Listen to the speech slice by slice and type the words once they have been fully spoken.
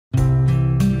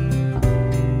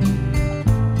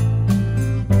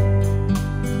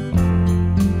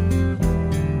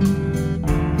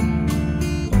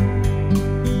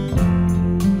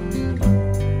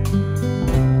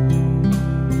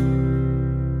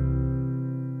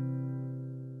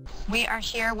We are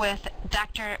here with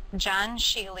Dr. John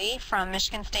Shelle from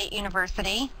Michigan State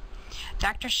University.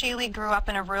 Dr. Shelle grew up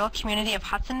in a rural community of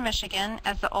Hudson, Michigan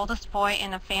as the oldest boy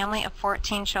in a family of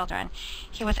 14 children.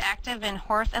 He was active in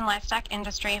horse and livestock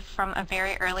industry from a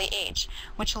very early age,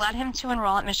 which led him to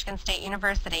enroll at Michigan State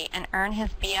University and earn his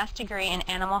BS degree in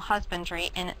animal husbandry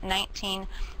in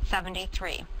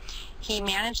 1973. He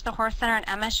managed the Horse Center at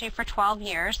MSU for 12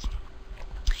 years.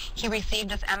 He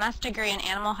received his MS degree in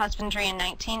animal husbandry in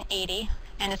 1980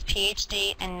 and his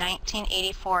PhD in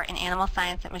 1984 in animal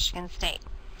science at Michigan State.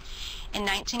 In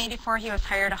 1984, he was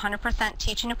hired 100%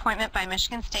 teaching appointment by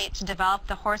Michigan State to develop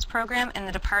the horse program in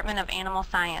the Department of Animal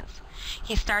Science.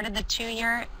 He started the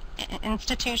 2-year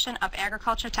Institution of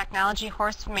Agriculture Technology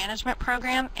Horse Management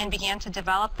Program and began to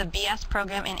develop the BS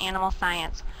program in animal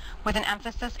science, with an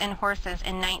emphasis in horses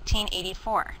in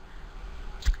 1984.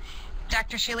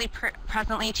 Dr. Shelle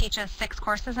presently teaches 6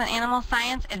 courses in animal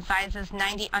science, advises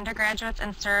 90 undergraduates,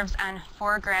 and serves on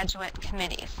 4 graduate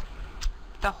committees.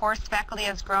 The horse faculty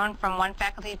has grown from 1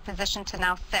 faculty position to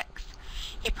now 6.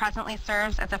 He presently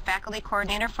serves as a faculty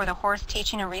coordinator for the Horse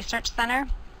Teaching and Research Center,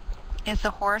 is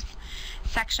the horse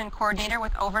section coordinator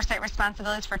with oversight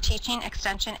responsibilities for teaching,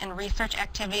 extension, and research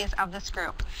activities of this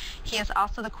group. He is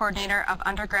also the coordinator of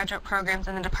undergraduate programs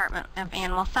in the Department of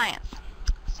Animal Science.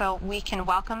 So we can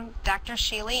welcome Dr.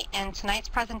 Shelle, and tonight's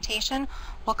presentation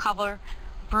will cover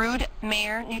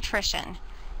Broodmare Nutrition.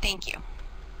 Thank you.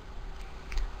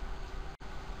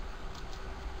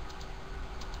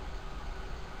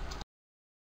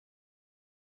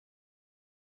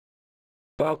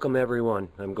 Welcome everyone.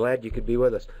 I'm glad you could be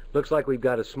with us. Looks like we've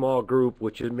got a small group,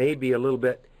 which may be a little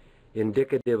bit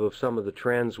indicative of some of the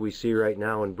trends we see right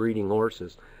now in breeding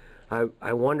horses.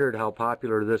 I wondered how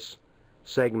popular this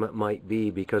segment might be,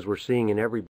 because we're seeing in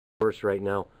every horse right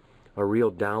now a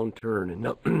real downturn,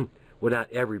 and well,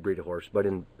 not every breed of horse, but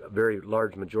in a very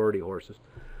large majority of horses,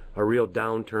 a real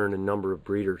downturn in number of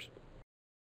breeders.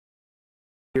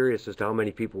 Curious as to how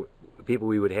many people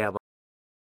we would have.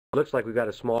 Looks like we've got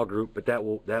a small group, but that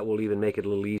will even make it a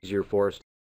little easier for us.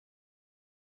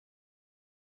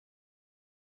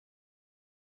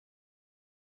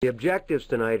 The objectives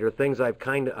tonight are things I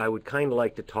would kind of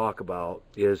like to talk about.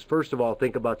 Is first of all,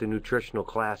 think about the nutritional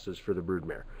classes for the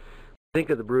broodmare. Think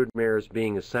of the broodmare as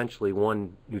being essentially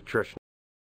one nutritional.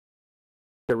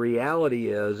 The reality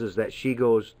is that she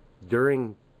goes,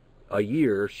 during a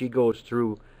year, she goes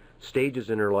through stages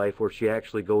in her life where she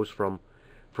actually goes from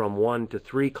 1 to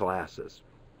 3 classes.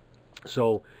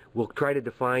 So we'll try to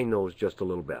define those just a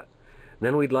little bit.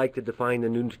 Then we'd like to define the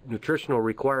nutritional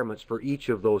requirements for each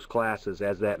of those classes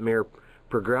as that mare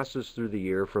progresses through the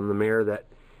year, from the mare that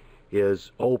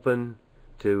is open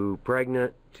to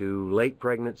pregnant to late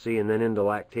pregnancy and then into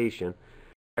lactation.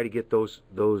 Try to get those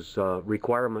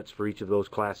requirements for each of those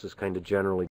classes kind of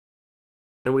generally.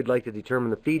 And we'd like to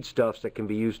determine the feedstuffs that can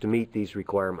be used to meet these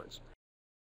requirements.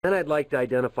 Then I'd like to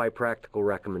identify practical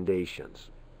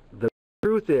recommendations. The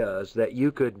truth is that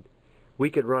we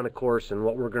could run a course, and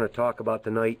what we're going to talk about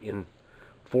tonight in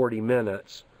 40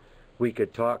 minutes, we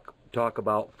could talk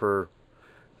about for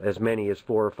as many as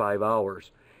 4 or 5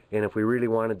 hours. And if we really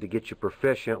wanted to get you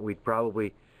proficient, we'd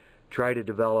probably try to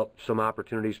develop some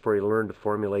opportunities for you to learn to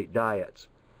formulate diets.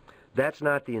 That's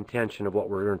not the intention of what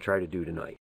we're going to try to do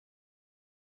tonight.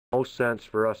 It makes most sense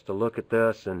for us to look at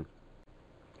this and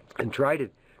try to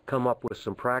come up with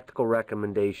some practical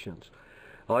recommendations.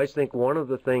 I always think one of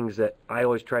the things that I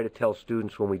always try to tell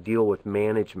students when we deal with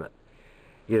management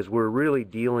is we're really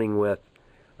dealing with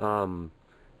kind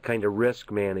of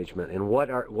risk management. And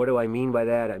what do I mean by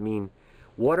that? I mean,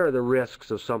 what are the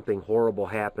risks of something horrible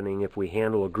happening if we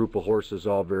handle a group of horses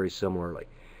all very similarly?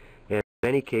 And in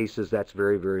many cases, that's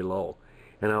very, very low.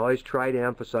 And I always try to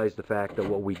emphasize the fact that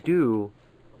what we do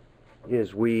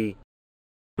is we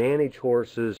manage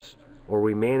horses, or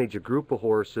we manage a group of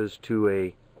horses to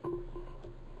a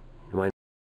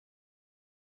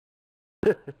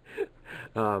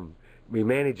we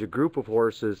manage a group of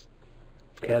horses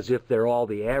as if they're all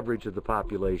the average of the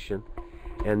population,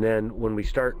 and then when we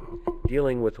start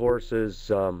dealing with horses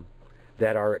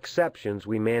that are exceptions,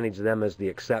 we manage them as the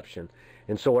exception.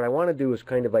 And so what I want to do is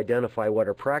kind of identify what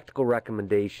are practical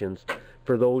recommendations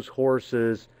for those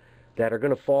horses that are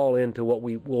going to fall into what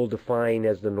we will define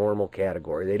as the normal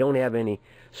category. They don't have any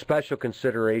special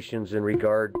considerations in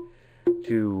regard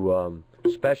to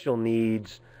special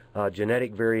needs,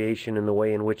 genetic variation in the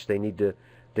way in which they need to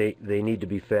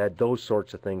be fed, those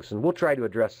sorts of things. And we'll try to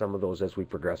address some of those as we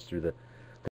progress through the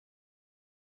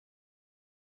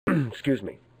excuse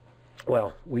me.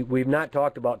 Well, we've not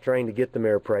talked about trying to get the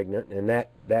mare pregnant, and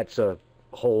that's a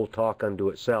whole talk unto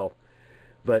itself.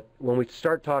 But when we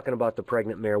start talking about the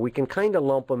pregnant mare, we can kind of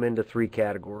lump them into three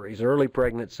categories: early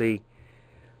pregnancy,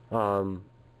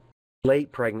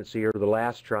 late pregnancy or the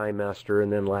last trimester,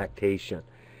 and then lactation.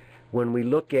 When we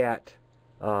look at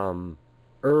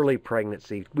early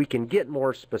pregnancy, we can get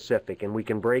more specific and we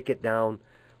can break it down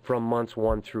from months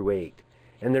 1 through 8.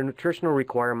 And their nutritional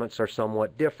requirements are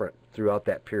somewhat different throughout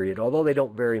that period, although they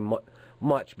don't vary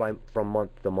much from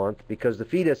month to month, because the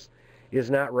fetus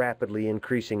is not rapidly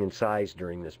increasing in size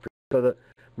during this period. So the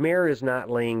mare is not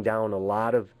laying down a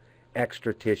lot of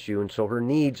extra tissue, and so her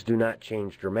needs do not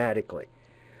change dramatically.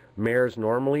 Mares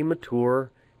normally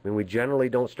mature, and we generally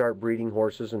don't start breeding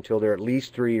horses until they're at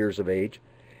least 3 years of age,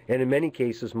 and in many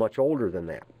cases much older than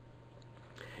that.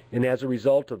 And as a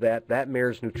result of that, that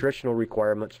mare's nutritional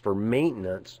requirements for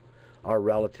maintenance are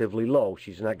relatively low.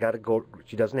 She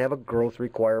doesn't have a growth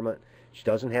requirement. She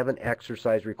doesn't have an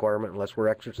exercise requirement unless we're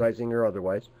exercising her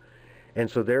otherwise. And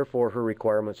so therefore her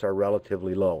requirements are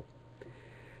relatively low.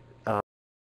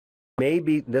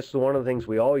 Maybe this is one of the things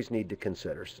we always need to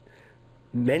consider.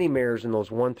 Many mares in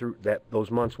those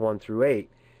months 1 through 8,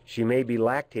 she may be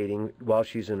lactating while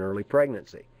she's in early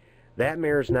pregnancy. That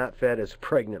mare is not fed as a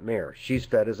pregnant mare. She's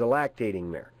fed as a lactating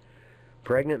mare.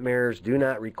 Pregnant mares do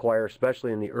not require,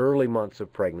 especially in the early months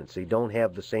of pregnancy, don't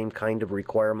have the same kind of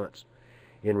requirements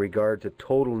in regard to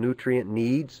total nutrient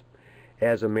needs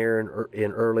as a mare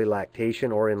in early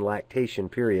lactation or in lactation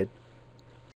period.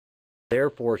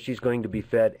 Therefore, she's going to be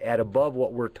fed at above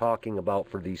what we're talking about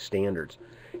for these standards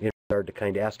in regard to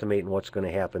kind of estimating what's going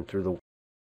to happen through the...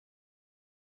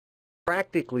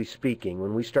 Practically speaking,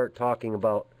 when we start talking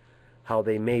about how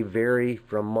they may vary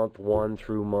from month 1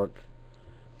 through month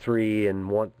 3 and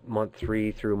month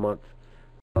 3 through month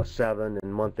 7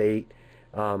 and month 8,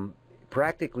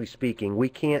 practically speaking, we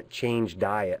can't change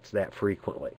diets that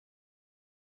frequently.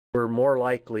 We're more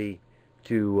likely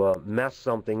to mess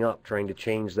something up trying to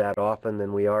change that often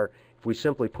than we are if we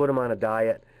simply put them on a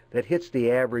diet that hits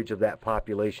the average of that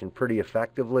population pretty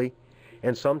effectively,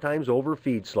 and sometimes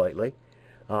overfeed slightly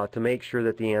to make sure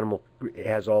that the animal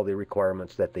has all the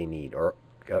requirements that they need, or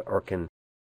can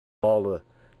all the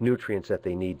nutrients that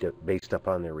they need based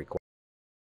upon their requirements.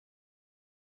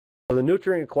 So the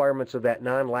nutrient requirements of that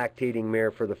non-lactating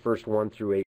mare for the first 1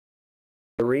 through 8.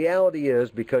 The reality is,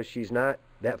 because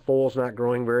that foal's not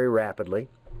growing very rapidly,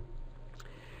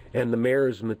 and the mare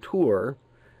is mature,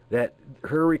 that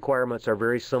her requirements are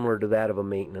very similar to that of a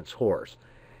maintenance horse.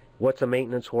 What's a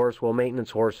maintenance horse? Well,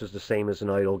 maintenance horse is the same as an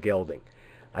idle gelding.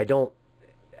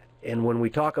 And when we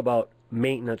talk about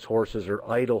maintenance horses or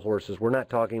idle horses, we're not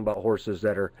talking about horses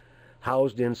that are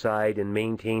housed inside and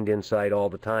maintained inside all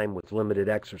the time with limited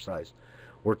exercise.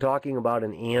 We're talking about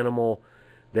an animal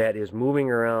that is moving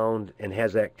around and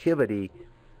has activity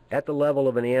at the level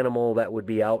of an animal that would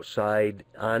be outside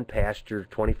on pasture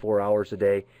 24 hours a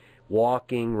day,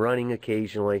 walking, running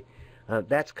occasionally.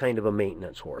 That's kind of a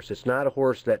maintenance horse. It's not a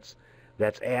horse that's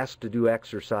asked to do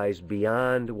exercise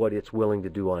beyond what it's willing to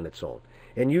do on its own.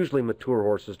 And usually mature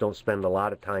horses don't spend a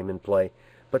lot of time in play,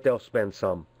 but they'll spend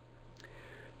some.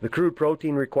 The crude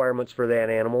protein requirements for that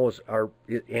animal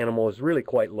is really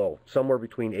quite low, somewhere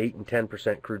between 8 and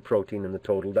 10% crude protein in the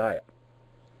total diet.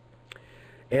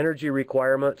 Energy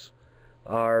requirements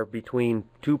are between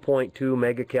 2.2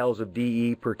 megacals of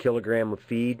DE per kilogram of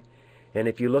feed. And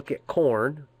if you look at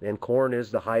corn, and corn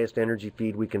is the highest energy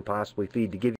feed we can possibly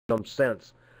feed, to give you some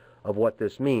sense of what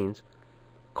this means,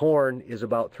 corn is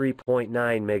about 3.9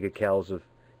 megacals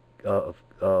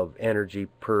of energy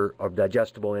of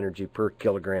digestible energy per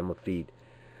kilogram of feed.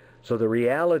 So the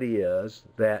reality is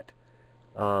that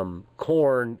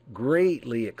corn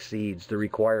greatly exceeds the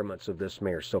requirements of this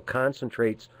mare. So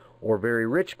concentrates or very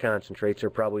rich concentrates are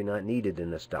probably not needed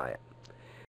in this diet.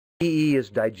 DE is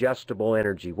digestible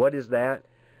energy. What is that?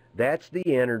 That's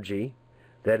the energy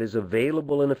that is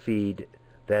available in a feed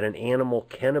that an animal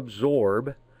can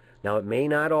absorb. Now, it may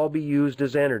not all be used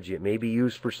as energy. It may be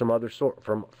used for some other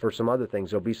for some other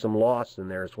things. There'll be some loss in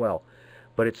there as well.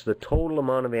 But it's the total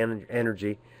amount of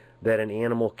energy that an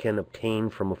animal can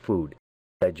obtain from a food,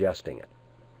 digesting it.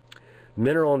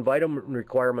 Mineral and vitamin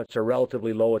requirements are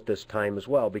relatively low at this time as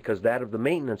well, because that of the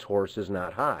maintenance horse is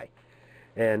not high.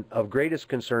 And of greatest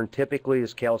concern typically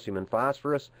is calcium and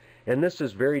phosphorus, and this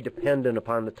is very dependent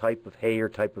upon the type of hay or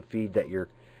type of feed that you're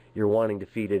wanting to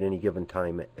feed at any given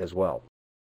time as well.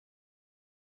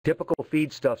 Typical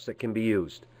feedstuffs that can be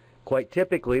used. Quite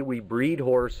typically, we breed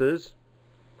horses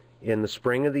in the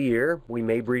spring of the year. We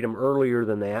may breed them earlier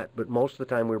than that, but most of the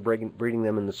time we're breeding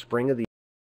them in the spring of the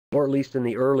year, or at least in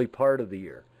the early part of the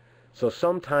year. So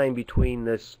sometime between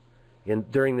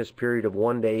during this period of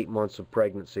 1 to 8 months of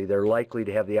pregnancy, they're likely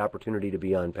to have the opportunity to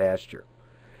be on pasture.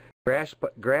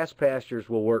 Grass pastures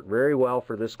will work very well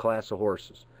for this class of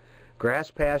horses. Grass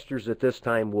pastures at this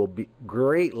time will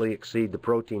greatly exceed the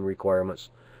protein requirements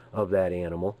of that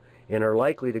animal and are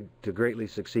likely to greatly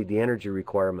exceed the energy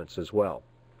requirements as well.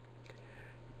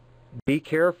 Be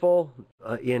careful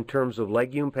in terms of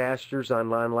legume pastures on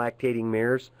non-lactating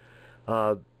mares.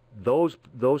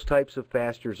 Those types of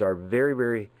pastures are very,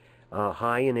 very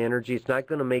high in energy. It's not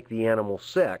going to make the animal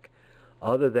sick,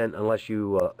 other than unless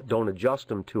you don't adjust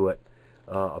them to it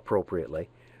appropriately. It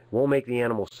won't make the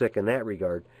animal sick in that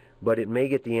regard, but it may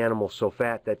get the animal so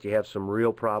fat that you have some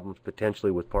real problems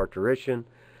potentially with parturition,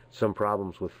 some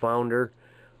problems with founder.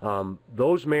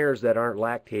 Those mares that aren't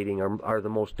lactating are the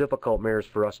most difficult mares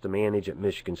for us to manage at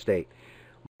Michigan State.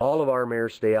 All of our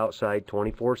mares stay outside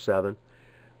 24/7,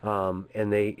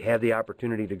 and they have the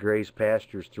opportunity to graze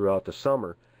pastures throughout the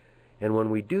summer. And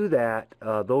when we do that,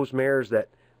 those mares that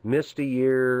missed a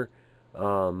year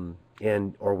or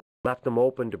left them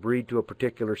open to breed to a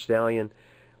particular stallion,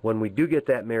 when we do get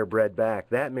that mare bred back,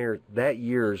 that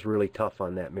year is really tough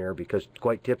on that mare, because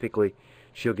quite typically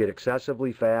she'll get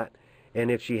excessively fat, and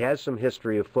if she has some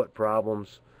history of foot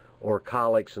problems or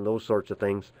colics and those sorts of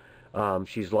things,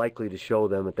 she's likely to show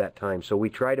them at that time. So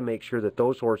we try to make sure that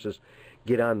those horses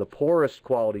get on the poorest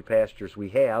quality pastures we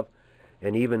have,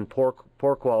 and even poor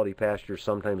quality pastures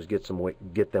sometimes get them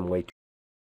way too.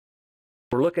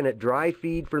 We're looking at dry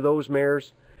feed for those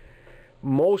mares.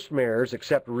 Most mares,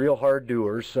 except real hard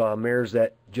doers, mares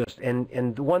that just,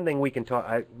 and the one thing we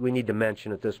need to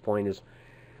mention at this point is,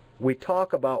 we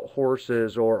talk about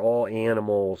horses or all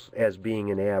animals as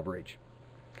being an average.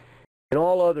 In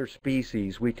all other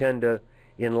species, we tend to,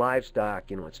 in livestock,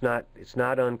 it's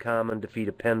not uncommon to feed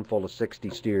a pen full of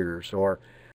 60 steers or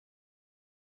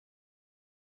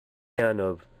a pen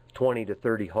of 20 to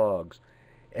 30 hogs.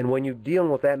 And when you're dealing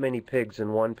with that many pigs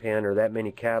in one pen or that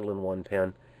many cattle in one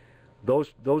pen,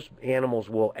 those animals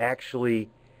will actually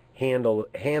handle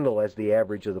as the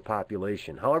average of the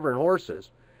population. However, in horses,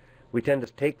 we tend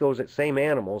to take those same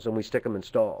animals and we stick them in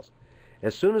stalls.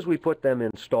 As soon as we put them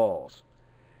in stalls,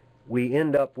 we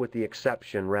end up with the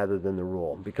exception rather than the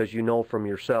rule, because you know from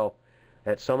yourself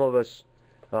that some of us,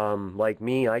 like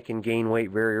me, I can gain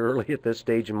weight very early at this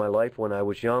stage in my life. When I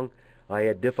was young, I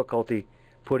had difficulty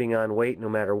putting on weight no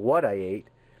matter what I ate,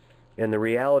 and the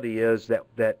reality is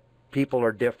that people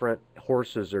are different,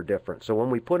 horses are different. So when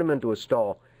we put them into a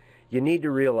stall, you need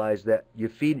to realize that you're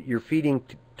feeding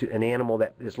to an animal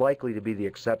that is likely to be the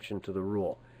exception to the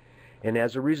rule. And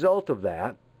as a result of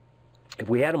that, if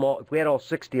we had all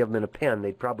 60 of them in a pen,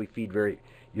 they'd probably feed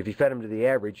if you fed them to the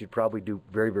average, you'd probably do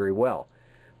very, very well.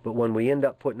 But when we end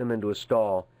up putting them into a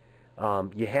stall,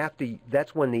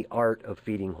 that's when the art of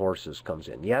feeding horses comes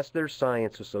in. Yes, there's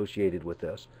science associated with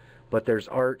this, but there's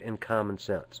art and common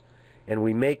sense. And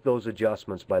we make those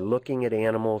adjustments by looking at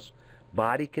animals,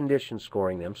 body condition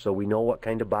scoring them, so we know what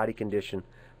kind of body condition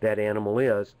that animal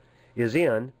is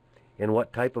in, and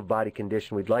what type of body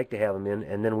condition we'd like to have them in,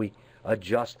 and then we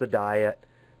adjust the diet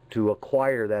to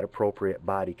acquire that appropriate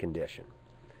body condition.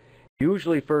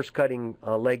 Usually first cutting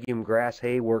legume grass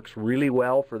hay works really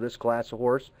well for this class of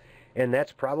horse, and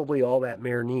that's probably all that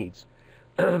mare needs.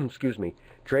 Excuse me.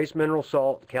 Trace mineral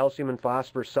salt, calcium and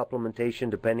phosphorus supplementation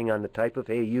depending on the type of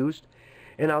hay used.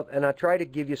 And I'll try to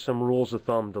give you some rules of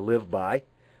thumb to live by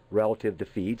relative to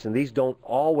feeds, and these don't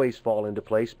always fall into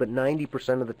place, but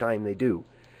 90% of the time they do.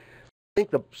 I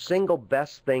think the single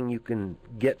best thing you can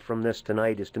get from this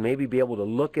tonight is to maybe be able to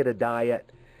look at a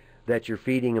diet that you're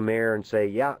feeding a mare and say,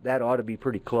 yeah, that ought to be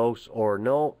pretty close, or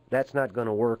no, that's not going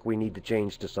to work, we need to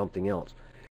change to something else.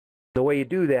 The way you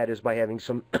do that is by having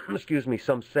some, excuse me,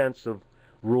 some sense of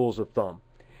rules of thumb.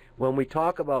 When we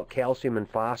talk about calcium and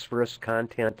phosphorus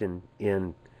content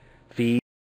in feed,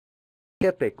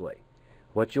 typically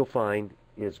what you'll find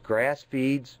is grass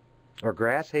feeds or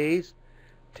grass hays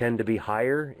tend to be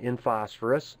higher in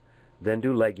phosphorus than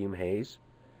do legume hays.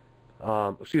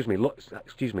 Lower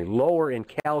in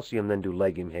calcium than do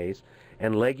legume hays,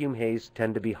 and legume hays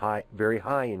tend to be very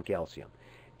high in calcium.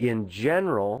 In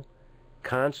general,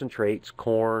 concentrates,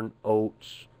 corn,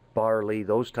 oats, barley,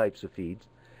 those types of feeds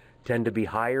tend to be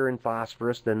higher in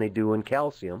phosphorus than they do in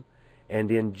calcium,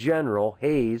 and in general,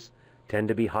 hays tend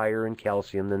to be higher in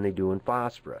calcium than they do in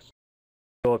phosphorus.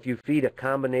 So if you feed a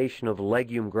combination of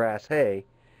legume grass hay,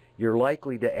 you're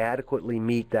likely to adequately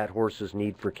meet that horse's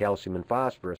need for calcium and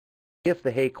phosphorus if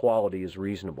the hay quality is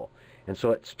reasonable. And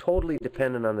so it's totally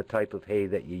dependent on the type of hay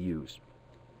that you use.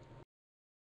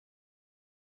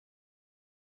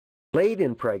 Late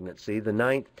in pregnancy, the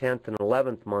 9th, 10th, and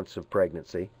 11th months of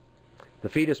pregnancy, the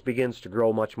fetus begins to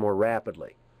grow much more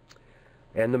rapidly.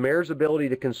 And the mare's ability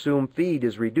to consume feed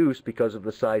is reduced because of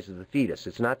the size of the fetus.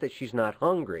 It's not that she's not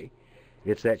hungry,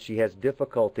 it's that she has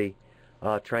difficulty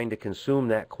trying to consume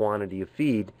that quantity of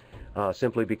feed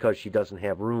simply because she doesn't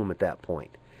have room at that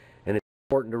point. And it's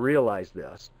important to realize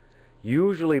this.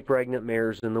 Usually pregnant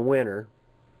mares in the winter,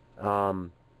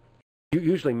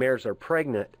 usually mares are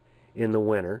pregnant in the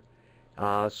winter,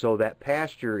 so that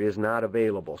pasture is not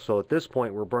available. So at this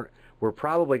point we're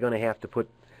probably going to have to put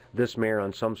this mare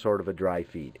on some sort of a dry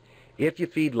feed. If you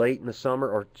feed late in the summer,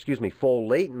 or excuse me, foal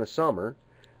late in the summer,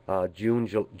 June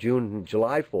and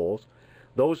July foals,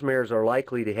 those mares are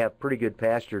likely to have pretty good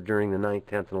pasture during the 9th,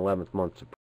 10th, and 11th months.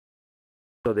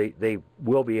 So they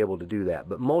will be able to do that.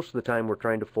 But most of the time we're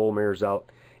trying to foal mares out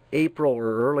April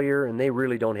or earlier, and they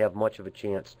really don't have much of a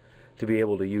chance to be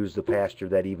able to use the pasture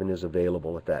that even is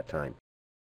available at that time.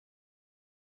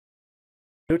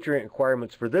 Nutrient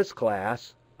requirements for this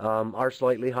class are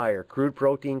slightly higher. Crude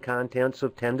protein contents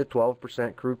of 10 to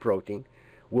 12% crude protein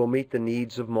will meet the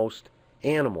needs of most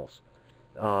animals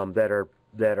that are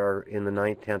in the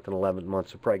 9th, 10th, and 11th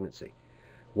months of pregnancy.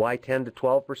 Why 10 to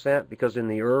 12%? Because in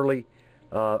the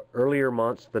earlier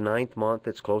months, the 9th month,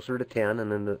 it's closer to 10,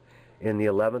 and in the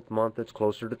 11th month, it's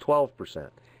closer to 12%.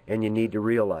 And you need to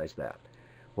realize that.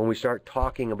 When we start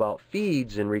talking about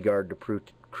feeds in regard to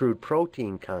crude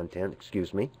protein content,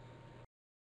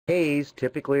 hays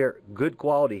typically are good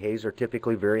quality hays are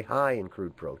typically very high in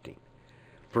crude protein.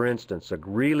 For instance, a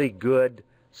really good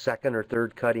second or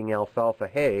third cutting alfalfa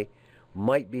hay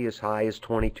might be as high as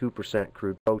 22%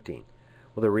 crude protein.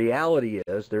 Well, the reality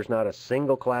is there's not a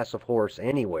single class of horse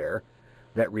anywhere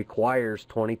that requires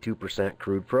 22%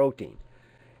 crude protein.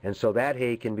 And so that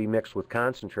hay can be mixed with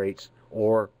concentrates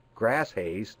or grass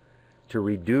hays to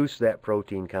reduce that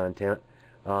protein content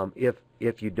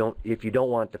if you don't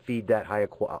want to feed that high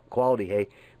quality hay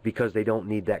because they don't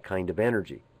need that kind of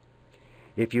energy.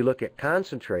 If you look at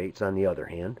concentrates, on the other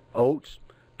hand, oats,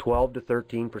 12 to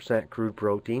 13% crude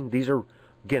protein. These are,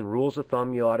 again, rules of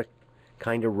thumb you ought to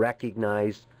kind of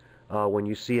recognize when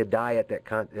you see a diet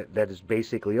that is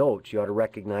basically oats. You ought to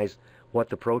recognize what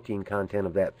the protein content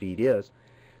of that feed is.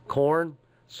 Corn,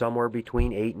 somewhere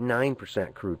between 8 and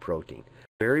 9% crude protein.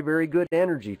 Very, very good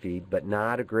energy feed, but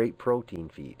not a great protein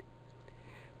feed.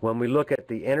 When we look at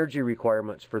the energy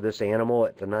requirements for this animal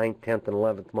at the 9th, 10th, and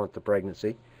 11th month of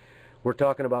pregnancy, we're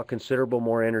talking about considerable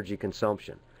more energy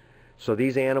consumption. So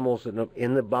these animals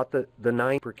in about the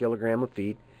 9 per kilogram of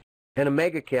feed, and a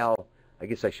megacal, I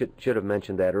guess I should have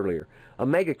mentioned that earlier. A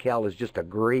megacal is just a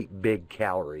great big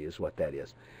calorie is what that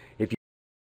is. If you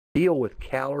deal with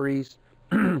calories,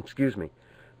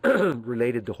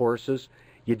 related to horses,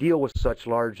 you deal with such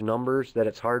large numbers that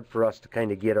it's hard for us to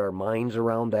kind of get our minds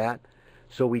around that.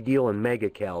 So we deal in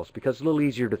megacals because it's a little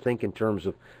easier to think in terms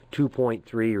of 2.3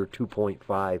 or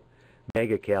 2.5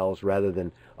 megacals rather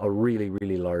than a really,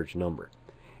 really large number.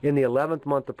 In the 11th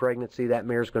month of pregnancy, that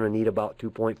mare's going to need about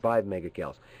 2.5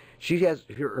 megacals. She has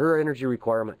her energy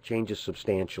requirement changes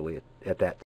substantially at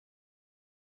that time.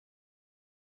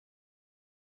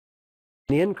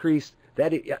 The increase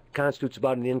that constitutes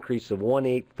about an increase of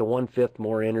 1/8 to 1/5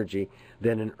 more energy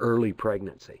than an early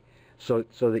pregnancy. So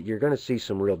that you're going to see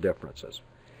some real differences.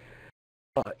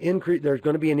 There's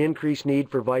going to be an increased need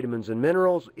for vitamins and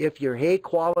minerals. If your hay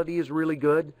quality is really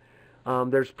good,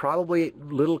 there's probably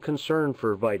little concern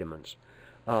for vitamins.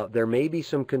 There may be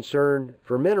some concern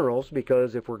for minerals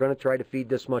because if we're going to try to feed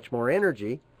this much more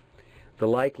energy, the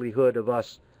likelihood of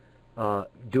us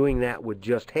doing that with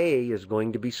just hay is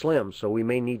going to be slim. So we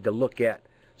may need to look at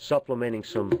supplementing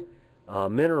some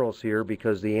minerals here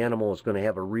because the animal is going to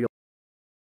have a real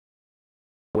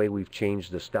way we've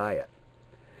changed this diet.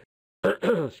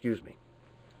 Excuse me.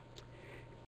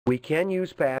 We can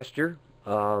use pasture.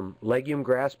 Legume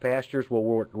grass pastures will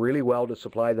work really well to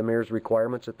supply the mare's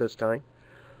requirements at this time.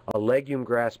 A legume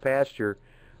grass pasture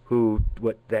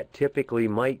that typically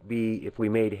might be, if we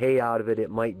made hay out of it, it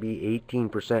might be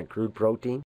 18% crude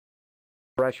protein.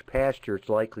 Fresh pasture, it's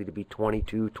likely to be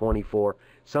 22, 24,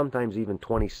 sometimes even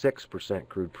 26%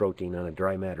 crude protein on a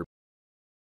dry matter.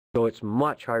 So it's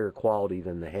much higher quality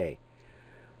than the hay.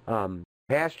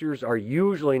 Pastures are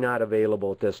usually not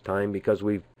available at this time because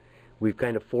we've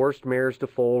kind of forced mares to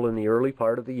foal in the early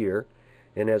part of the year,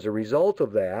 and as a result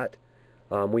of that,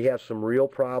 we have some real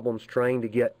problems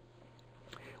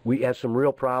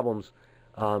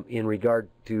in regard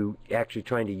to actually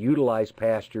trying to utilize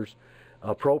pastures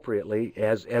appropriately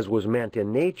as was meant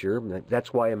in nature.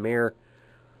 That's why a mare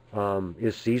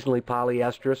is seasonally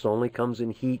polyestrous, only comes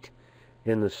in heat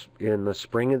in the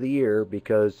spring of the year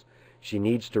because she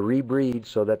needs to rebreed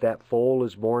so that foal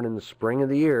is born in the spring of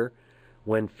the year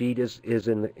when feed is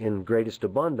in greatest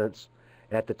abundance,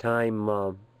 at the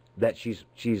time that she's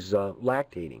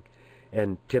lactating,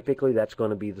 and typically that's going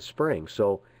to be the spring.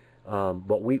 So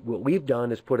what we've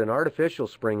done is put an artificial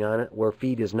spring on it where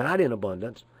feed is not in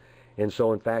abundance, and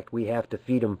so in fact we have to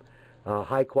feed them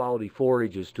high quality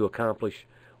forages to accomplish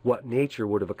what nature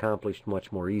would have accomplished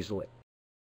much more easily.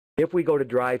 If we go to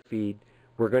dry feed,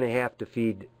 we're going to have to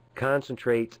feed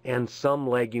concentrates and some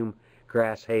legume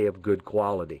grass hay of good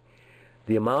quality.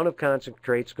 The amount of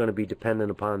concentrates is going to be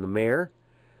dependent upon the mare.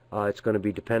 It's going to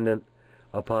be dependent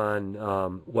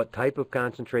upon what type of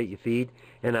concentrate you feed,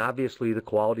 and obviously the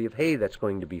quality of hay that's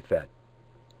going to be fed.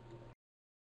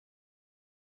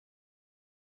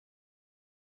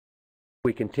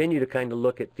 We continue to kind of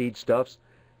look at feedstuffs.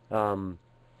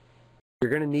 You're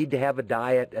going to need to have a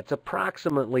diet that's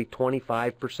approximately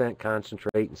 25%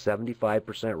 concentrate and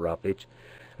 75% roughage.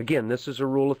 Again, this is a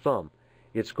rule of thumb.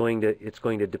 It's going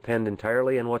to depend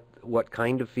entirely on what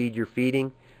kind of feed you're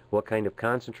feeding, what kind of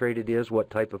concentrate it is, what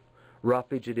type of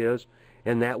roughage it is,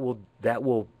 and that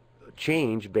will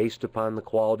change based upon the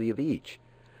quality of each.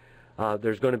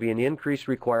 There's going to be an increased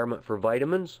requirement for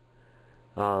vitamins.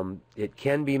 It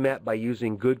can be met by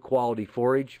using good quality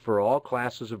forage for all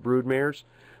classes of broodmares,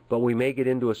 but we may get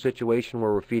into a situation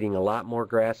where we're feeding a lot more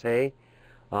grass hay,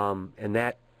 and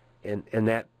that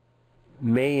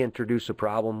may introduce a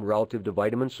problem relative to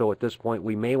vitamins. So at this point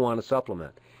we may want to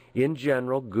supplement. In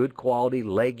general, good quality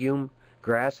legume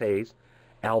grass hays,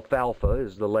 alfalfa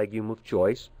is the legume of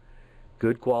choice.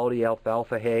 Good quality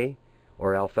alfalfa hay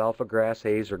or alfalfa grass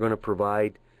hays are going to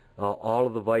provide all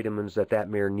of the vitamins that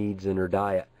mare needs in her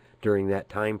diet during that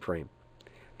time frame.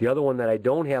 The other one that I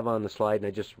don't have on the slide, and I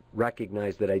just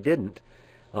recognized that I didn't,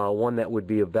 one that would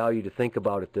be of value to think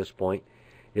about at this point,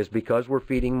 is because we're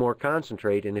feeding more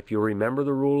concentrate, and if you remember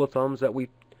the rule of thumbs that we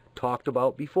talked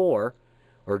about before,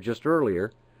 or just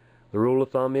earlier, the rule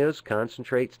of thumb is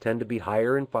concentrates tend to be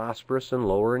higher in phosphorus and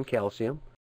lower in calcium.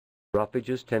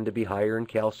 Roughages tend to be higher in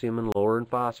calcium and lower in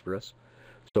phosphorus.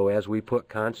 So as we put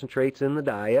concentrates in the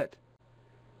diet,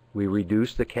 we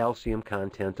reduce the calcium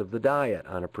content of the diet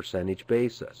on a percentage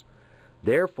basis.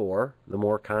 Therefore, the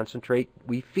more concentrate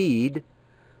we feed,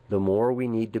 the more we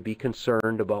need to be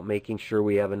concerned about making sure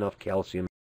we have enough calcium.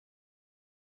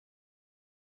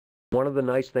 One of the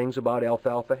nice things about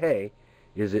alfalfa hay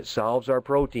is it solves our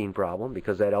protein problem,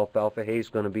 because that alfalfa hay is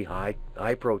going to be high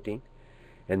protein.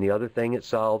 And the other thing it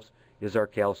solves is our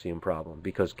calcium problem,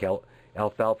 because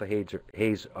alfalfa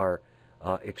hays are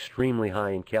extremely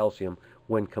high in calcium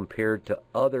when compared to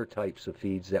other types of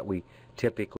feeds that we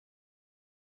typically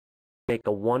make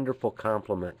a wonderful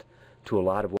complement to a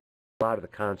lot of the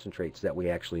concentrates that we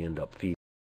actually end up feeding.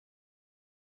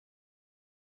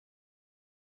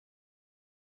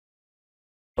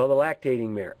 Well, the lactating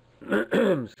mare,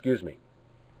 excuse me.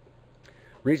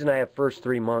 Reason I have first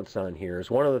 3 months on here is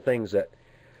one of the things that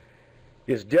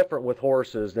is different with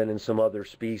horses than in some other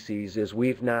species is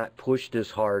we've not pushed as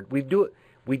hard.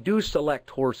 We do select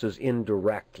horses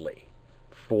indirectly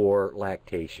for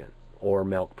lactation or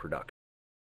milk production.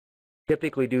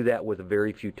 Typically do that with a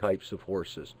very few types of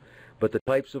horses. But the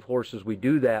types of horses we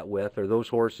do that with are those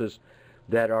horses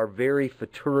that are very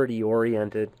futurity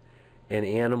oriented and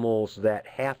animals that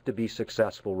have to be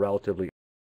successful relatively,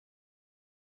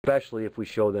 especially if we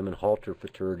show them in halter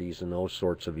futurities and those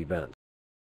sorts of events.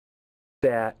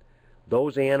 That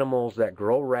those animals that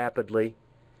grow rapidly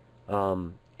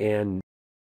and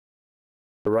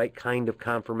the right kind of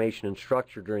conformation and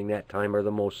structure during that time are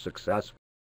the most successful.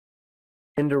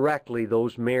 Indirectly,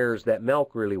 those mares that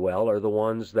milk really well are the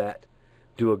ones that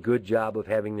do a good job of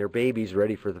having their babies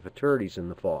ready for the futurities in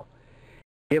the fall.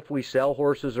 If we sell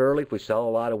horses early, if we sell a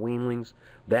lot of weanlings,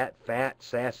 that fat,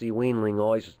 sassy weanling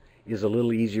always is a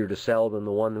little easier to sell than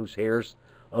the one whose hair's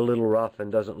a little rough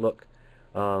and doesn't look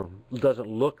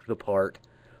the part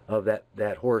of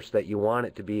that horse that you want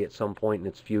it to be at some point in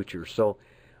its future. So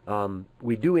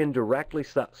we do indirectly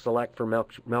select for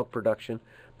milk production,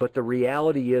 but the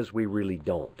reality is we really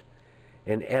don't.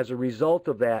 And as a result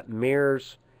of that,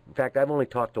 mares, in fact, I've only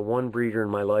talked to one breeder in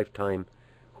my lifetime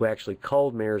who actually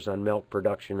culled mares on milk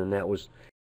production, and that was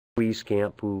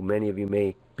Wieskamp, who many of you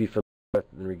may be familiar with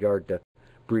in regard to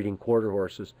breeding quarter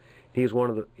horses. He is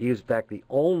in fact the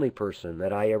only person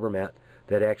that I ever met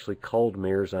that actually culled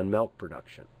mares on milk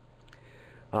production.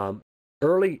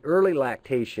 Early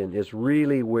lactation is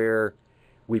really where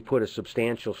we put a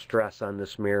substantial stress on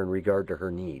this mare in regard to her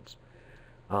needs.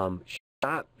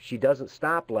 She doesn't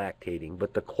stop lactating,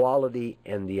 but the quality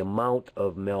and the amount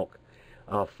of milk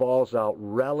falls off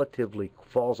relatively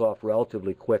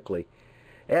quickly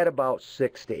at about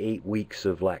 6 to 8 weeks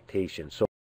of lactation. So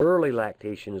early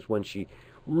lactation is when she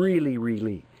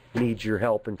really needs your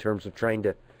help in terms of trying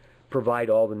to provide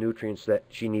all the nutrients that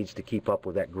she needs to keep up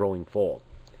with that growing foal.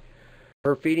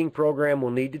 Her feeding program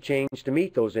will need to change to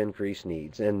meet those increased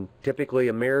needs, and typically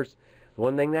a mare's,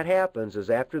 one thing that happens is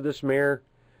after this mare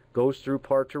goes through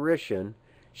parturition,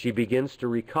 she begins to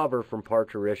recover from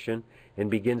parturition and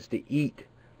begins to eat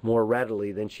more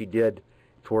readily than she did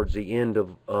towards the end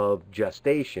of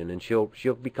gestation, and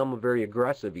she'll become a very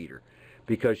aggressive eater,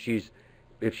 because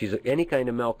if she's any kind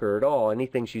of milker at all,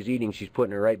 anything she's eating, she's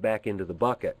putting it right back into the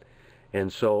bucket.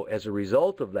 And so as a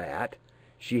result of that,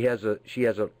 she has a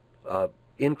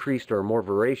increased or more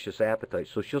voracious appetite,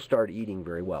 so she'll start eating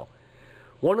very well.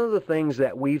 One of the things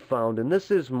that we've found, and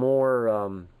this is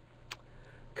more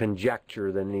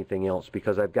conjecture than anything else,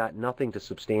 because I've got nothing to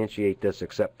substantiate this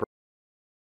except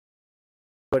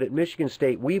but at Michigan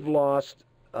State, we've lost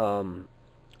a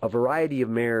variety of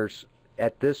mares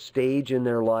at this stage in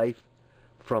their life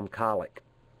from colic,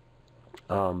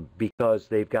 because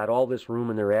they've got all this room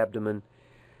in their abdomen,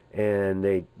 and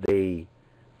they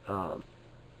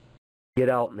get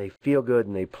out and they feel good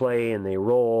and they play and they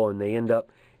roll, and they end up,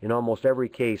 in almost every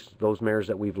case, those mares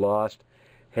that we've lost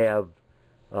have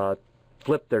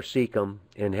flipped their cecum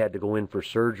and had to go in for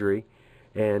surgery.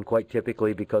 And quite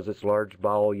typically, because it's large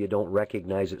bowel, you don't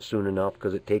recognize it soon enough,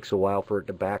 because it takes a while for it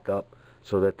to back up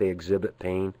so that they exhibit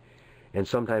pain, and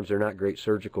sometimes they're not great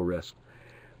surgical risks.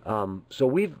 So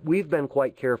we've been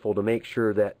quite careful to make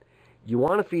sure that you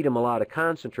want to feed them a lot of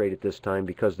concentrate at this time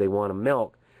because they want to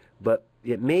milk, but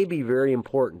it may be very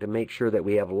important to make sure that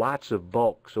we have lots of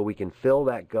bulk so we can fill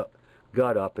that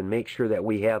gut up and make sure that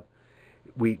we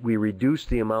reduce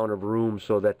the amount of room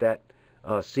so that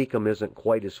cecum isn't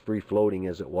quite as free-floating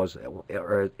as it was,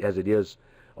 or as it is,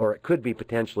 or it could be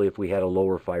potentially if we had a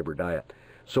lower fiber diet.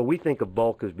 So we think of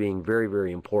bulk as being very,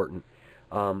 very important,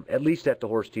 at least at the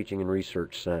Horse Teaching and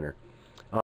Research Center.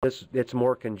 It's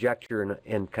more conjecture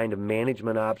and kind of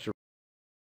management observation,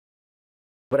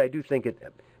 but I do think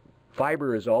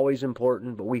fiber is always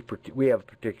important, but we have a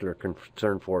particular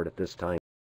concern for it at this time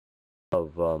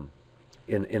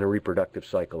in a reproductive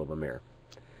cycle of a mare.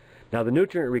 Now, the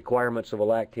nutrient requirements of a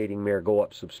lactating mare go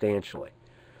up substantially.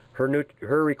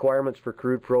 Her requirements for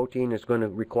crude protein is going to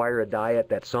require a diet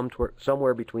that's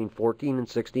somewhere between 14 and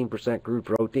 16% crude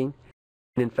protein.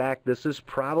 And in fact, this is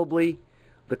probably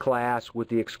the class, with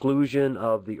the exclusion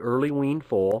of the early weaned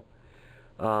foal,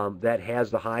 that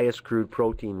has the highest crude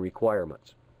protein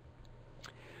requirements.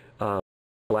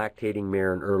 Lactating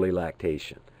mare in early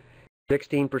lactation.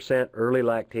 16% early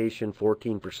lactation,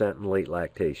 14% in late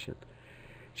lactation.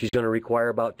 She's going to require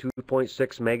about 2.6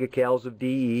 megacals of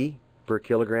DE per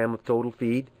kilogram of total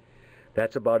feed.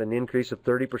 That's about an increase of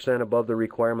 30% above the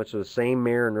requirements of the same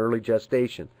mare in early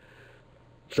gestation.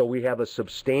 So we have a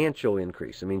substantial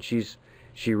increase. I mean,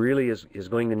 she really is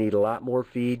going to need a lot more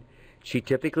feed. She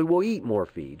typically will eat more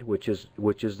feed, which is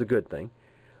the good thing.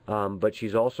 But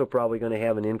she's also probably going to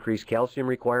have an increased calcium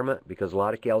requirement, because a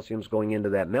lot of calcium is going into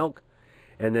that milk.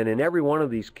 And then in every one of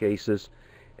these cases,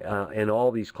 in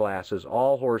all these classes,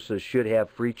 all horses should have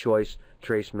free choice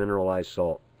trace mineralized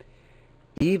salt.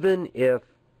 Even if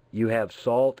you have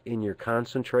salt in your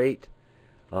concentrate,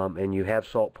 and you have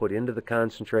salt put into the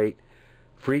concentrate,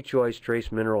 free choice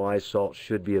trace mineralized salt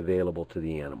should be available to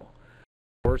the animal.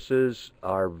 Horses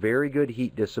are very good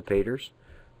heat dissipators.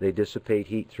 They dissipate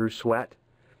heat through sweat,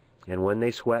 and when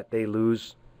they sweat, they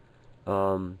lose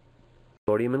sodium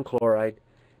and chloride,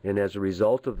 and as a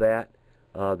result of that,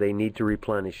 they need to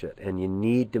replenish it, and you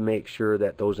need to make sure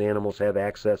that those animals have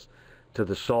access to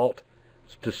the salt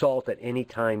at any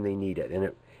time they need it, and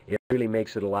it really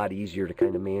makes it a lot easier to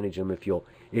kind of manage them if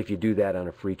you do that on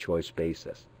a free choice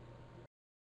basis.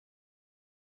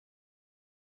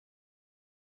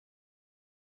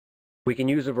 We can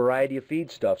use a variety of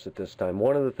feedstuffs at this time.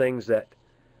 One of the things that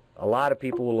a lot of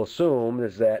people will assume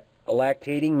is that a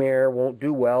lactating mare won't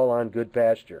do well on good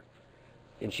pasture,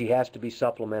 and she has to be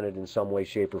supplemented in some way,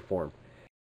 shape, or form.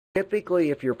 Typically,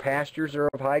 if your pastures are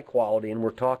of high quality, and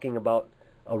we're talking about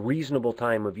a reasonable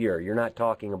time of year, you're not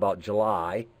talking about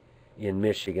July in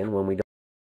Michigan when we don't,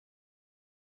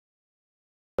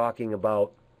 we're talking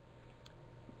about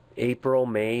April,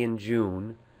 May, and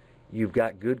June. You've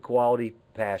got good quality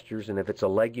pastures, and if it's a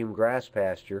legume grass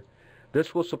pasture,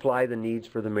 this will supply the needs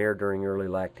for the mare during early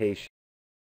lactation.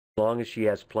 As long as she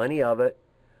has plenty of it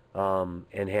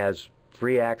and has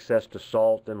free access to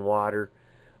salt and water,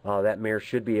 that mare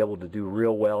should be able to do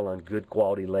real well on good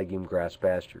quality legume grass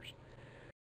pastures.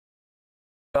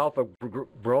 Alpha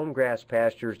brome grass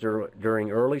pastures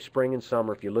during early spring and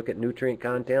summer, if you look at nutrient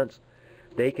contents,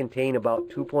 they contain about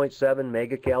 2.7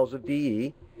 megacals of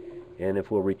DE, and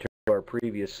if we'll return to our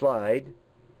previous slide,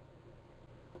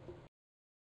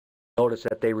 Notice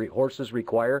that horses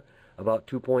require about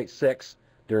 2.6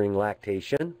 during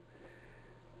lactation,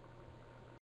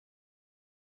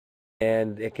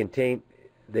 and they contain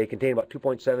about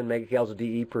 2.7 megacalories of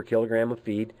DE per kilogram of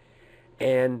feed,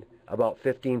 and about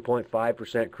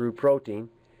 15.5% crude protein,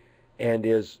 and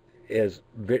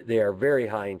they are very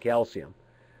high in calcium.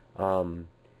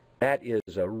 That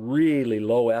is a really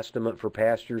low estimate for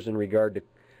pastures in regard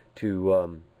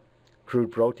to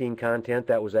crude protein content.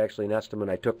 That was actually an estimate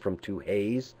I took from 2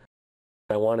 Hayes.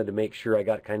 I wanted to make sure I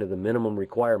got kind of the minimum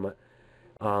requirement,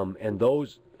 and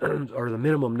those are the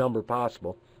minimum number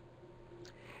possible.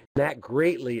 That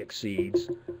greatly exceeds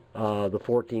the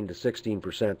 14 to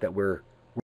 16% that we're.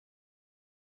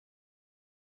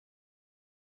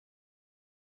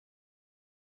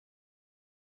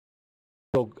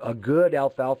 So a good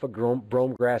alfalfa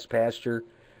brome grass pasture,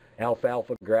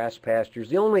 alfalfa grass pastures,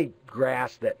 the only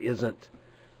grass that isn't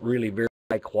really very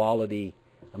high quality,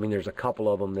 I mean there's a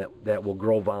couple of them that will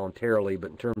grow voluntarily,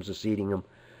 but in terms of seeding them,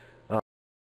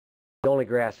 the only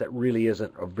grass that really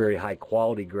isn't a very high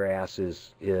quality grass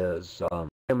is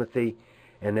Timothy,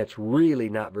 and that's really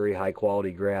not very high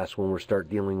quality grass when we start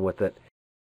dealing with it.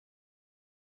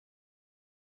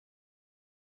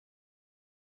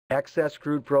 Excess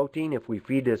crude protein, if we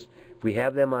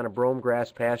have them on a brome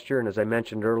grass pasture, and as I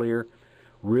mentioned earlier,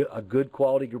 a good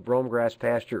quality brome grass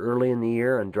pasture early in the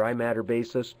year on dry matter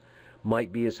basis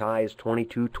might be as high as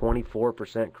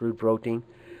 22-24% crude protein.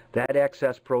 That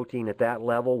excess protein at that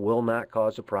level will not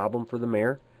cause a problem for the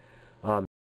mare.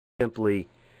 Simply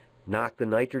knock the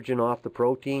nitrogen off the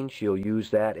protein. She'll use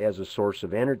that as a source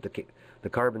of energy, the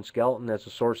carbon skeleton as a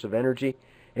source of energy,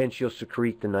 and she'll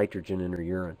secrete the nitrogen in her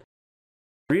urine.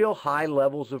 Real high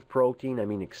levels of protein, I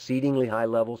mean exceedingly high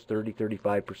levels,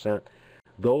 30-35%,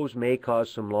 those may cause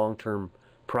some long-term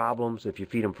problems if you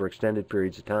feed them for extended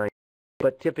periods of time.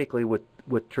 But typically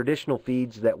with traditional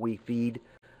feeds that we feed,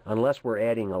 unless we're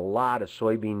adding a lot of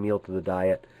soybean meal to the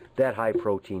diet, that high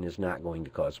protein is not going to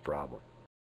cause a problem.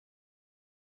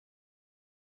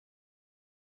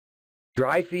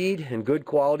 Dry feed and good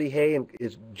quality hay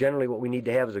is generally what we need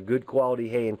to have, is a good quality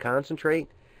hay and concentrate.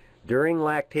 During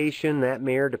lactation, that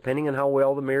mare, depending on how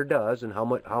well the mare does and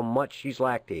how much she's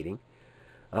lactating,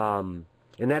 and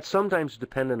that's sometimes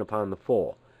dependent upon the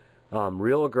foal.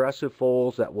 Real aggressive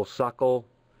foals that will suckle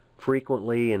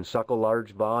frequently and suckle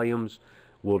large volumes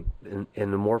and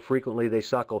the more frequently they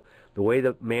suckle, the way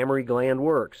the mammary gland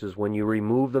works is when you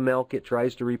remove the milk, it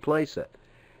tries to replace it.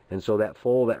 And so that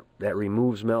foal that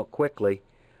removes milk quickly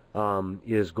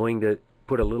is going to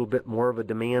put a little bit more of a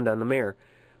demand on the mare.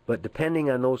 But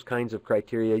depending on those kinds of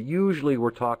criteria, usually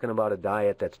we're talking about a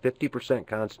diet that's 50%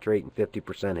 concentrate and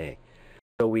 50% hay.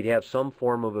 So we'd have some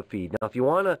form of a feed. Now if you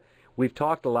want to, we've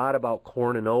talked a lot about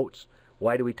corn and oats.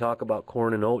 Why do we talk about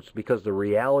corn and oats? Because the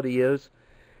reality is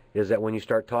that when you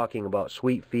start talking about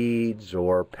sweet feeds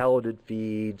or pelleted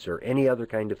feeds or any other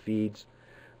kind of feeds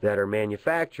that are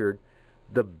manufactured,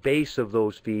 the base of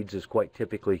those feeds is quite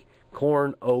typically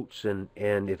corn, oats, and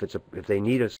if they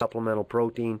need a supplemental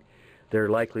protein, they're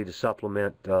likely to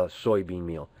supplement soybean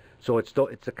meal. So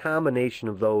it's a combination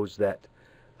of those that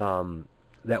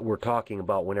we're talking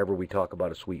about whenever we talk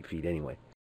about a sweet feed anyway.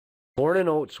 Corn and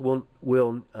oats will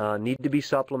need to be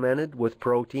supplemented with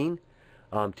protein.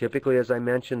 Typically, as I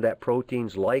mentioned, that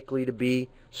protein's likely to be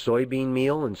soybean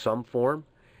meal in some form.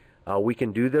 We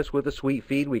can do this with a sweet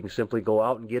feed. We can simply go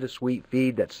out and get a sweet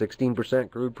feed that's 16%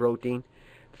 crude protein,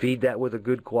 feed that with a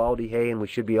good quality hay, and we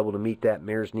should be able to meet that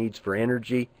mare's needs for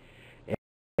energy and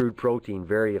crude protein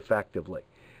very effectively.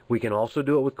 We can also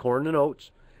do it with corn and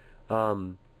oats.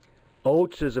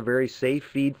 Oats is a very safe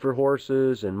feed for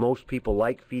horses, and most people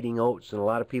like feeding oats, and a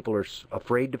lot of people are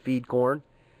afraid to feed corn.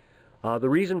 The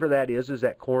reason for that is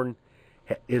that corn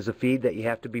is a feed that you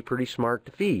have to be pretty smart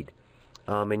to feed,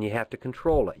 and you have to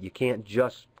control it. You can't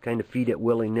just kind of feed it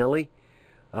willy-nilly,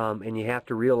 and you have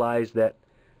to realize that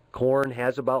corn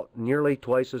has about nearly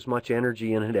twice as much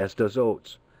energy in it as does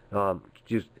oats,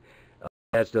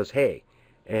 as does hay,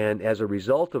 and as a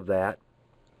result of that,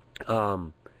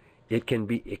 it can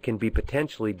be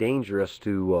potentially dangerous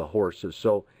to horses.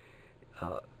 So,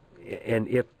 and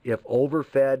if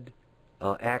overfed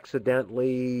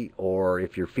accidentally, or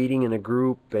if you're feeding in a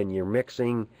group and you're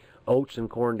mixing oats and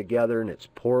corn together and it's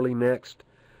poorly mixed,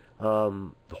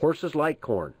 the horses like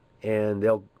corn, and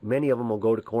many of them will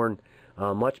go to corn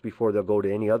much before they'll go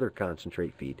to any other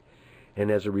concentrate feed.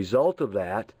 And as a result of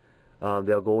that,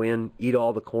 they'll go in, eat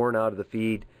all the corn out of the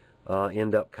feed,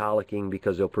 end up colicking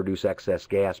because they'll produce excess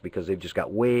gas because they've just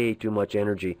got way too much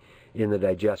energy in the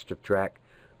digestive tract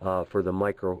for the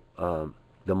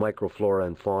microflora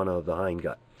and fauna of the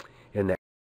hindgut. And that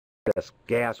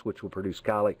gas, which will produce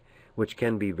colic, which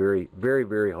can be very, very,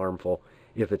 very harmful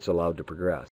if it's allowed to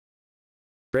progress.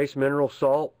 Trace mineral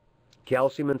salt,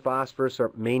 calcium and phosphorus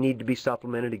may need to be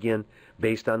supplemented, again,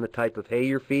 based on the type of hay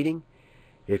you're feeding.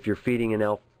 If you're feeding an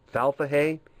alfalfa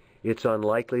hay, it's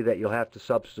unlikely that you'll have to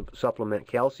supplement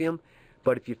calcium,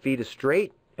 but if you feed a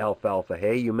straight alfalfa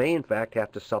hay, you may in fact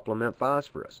have to supplement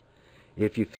phosphorus.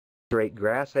 If you feed straight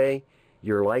grass hay,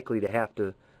 you're likely to have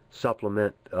to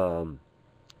supplement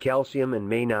calcium and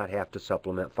may not have to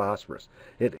supplement phosphorus.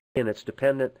 And it's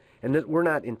dependent, and we're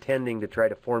not intending to try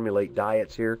to formulate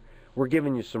diets here. We're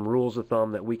giving you some rules of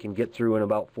thumb that we can get through in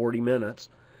about 40 minutes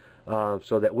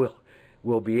so that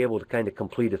we'll be able to kind of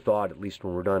complete a thought at least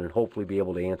when we're done, and hopefully be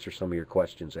able to answer some of your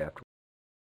questions after.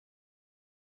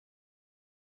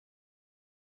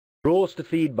 Rules to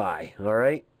feed by, all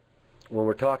right? When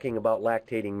we're talking about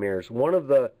lactating mares,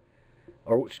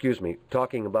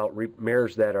 talking about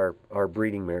mares that are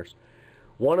breeding mares,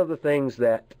 one of the things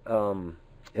that, and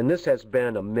this has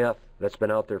been a myth that's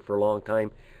been out there for a long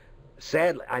time,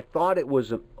 sadly, I thought it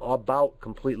was about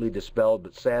completely dispelled,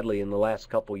 but sadly in the last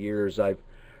couple years I've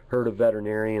heard of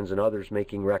veterinarians and others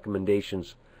making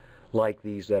recommendations like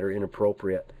these that are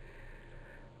inappropriate.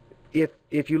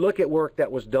 If you look at work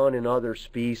that was done in other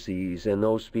species, and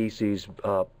those species,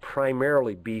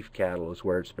 primarily beef cattle is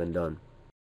where it's been done,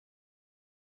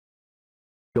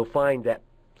 you'll find that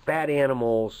fat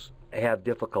animals have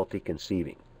difficulty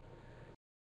conceiving.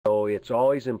 So it's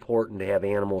always important to have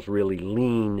animals really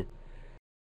lean.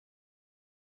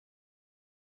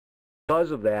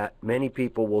 Because of that, many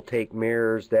people will take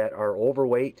mares that are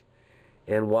overweight,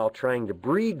 and while trying to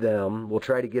breed them, will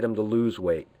try to get them to lose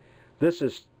weight. This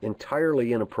is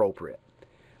entirely inappropriate,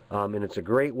 and it's a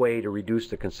great way to reduce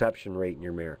the conception rate in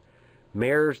your mare.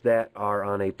 Mares that are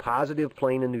on a positive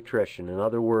plane of nutrition, in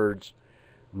other words,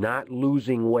 not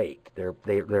losing weight,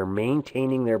 they're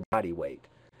maintaining their body weight,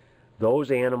 those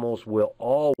animals will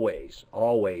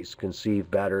always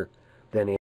conceive better than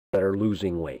animals that are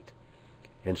losing weight.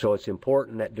 And so it's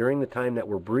important that during the time that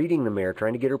we're breeding the mare,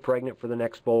 trying to get her pregnant for the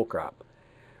next foal crop,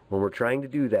 when we're trying to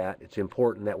do that, it's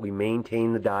important that we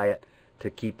maintain the diet to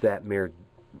keep that mare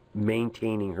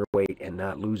maintaining her weight and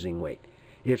not losing weight.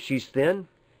 If she's thin,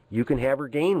 you can have her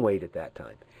gain weight at that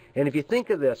time. And if you think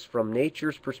of this from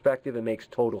nature's perspective, it makes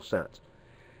total sense.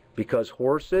 Because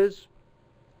horses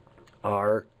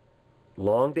are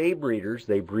long day breeders.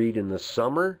 They breed in the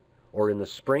summer or in the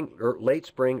spring, or late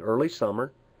spring, early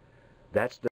summer.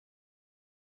 That's the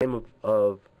time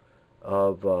of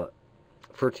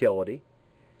fertility.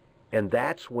 And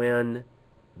that's when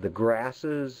the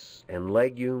grasses and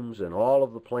legumes and all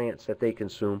of the plants that they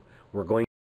consume,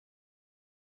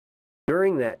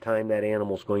 during that time, that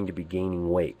animal's going to be gaining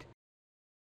weight.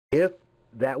 If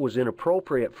that was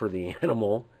inappropriate for the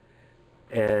animal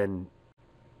and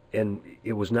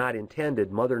it was not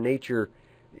intended, Mother Nature,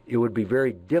 it would be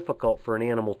very difficult for an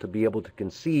animal to be able to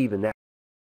conceive in that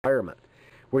environment.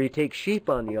 Where you take sheep,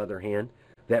 on the other hand,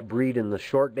 that breed in the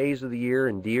short days of the year,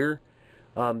 and deer,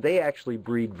 they actually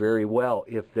breed very well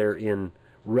if they're in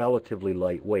relatively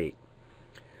light weight.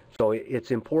 So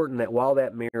it's important that while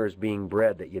that mare is being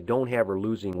bred, that you don't have her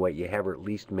losing weight, you have her at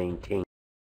least maintain.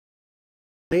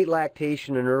 Late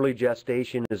lactation and early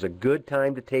gestation is a good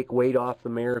time to take weight off the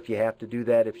mare if you have to do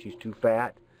that if she's too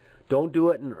fat. Don't do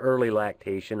it in early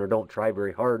lactation, or don't try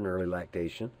very hard in early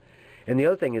lactation. And the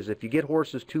other thing is, if you get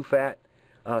horses too fat,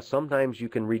 sometimes you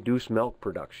can reduce milk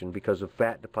production because of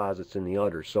fat deposits in the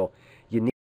udder. So you need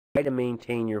to try to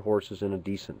maintain your horses in a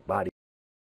decent body.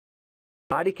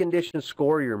 Body condition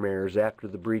score your mares after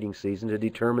the breeding season to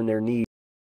determine their needs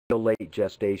until late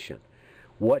gestation.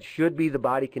 What should be the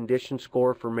body condition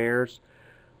score for mares?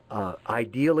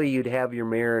 Ideally, you'd have your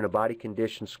mare in a body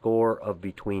condition score of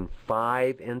between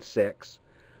 5 and 6.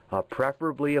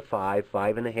 Preferably a 5,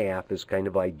 5.5 is kind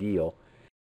of ideal.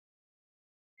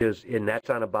 And that's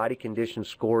on a body condition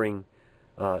scoring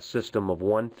system of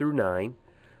 1 through 9.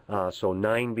 So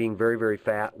 9 being very, very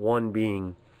fat, 1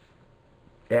 being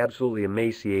absolutely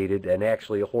emaciated, and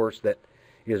actually a horse that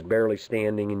is barely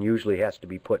standing and usually has to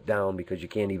be put down because you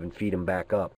can't even feed him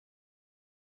back up.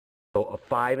 So a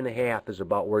 5.5 is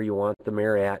about where you want the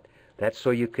mare at. That's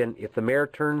so you can, if the mare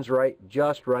turns right,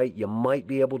 just right, you might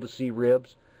be able to see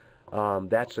ribs.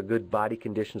 That's a good body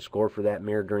condition score for that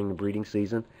mare during the breeding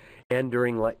season and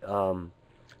during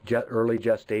early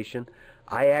gestation.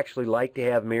 I actually like to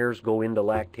have mares go into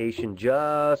lactation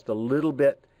just a little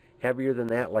bit heavier than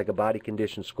that, like a body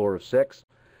condition score of 6,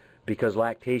 because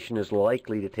lactation is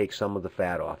likely to take some of the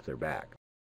fat off their back.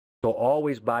 So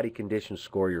always body condition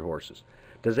score your horses.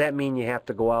 Does that mean you have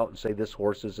to go out and say this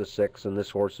horse is a 6 and this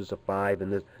horse is a 5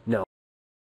 and this? No.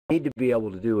 need to be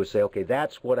able to do is say, okay,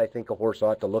 that's what I think a horse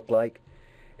ought to look like,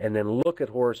 and then look at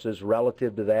horses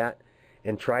relative to that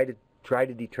and try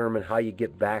to determine how you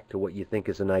get back to what you think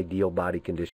is an ideal body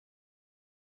condition.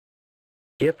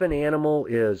 If an animal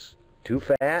is too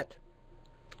fat,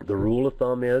 the rule of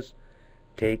thumb is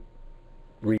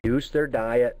reduce their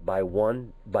diet by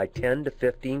 10 to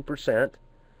 15%,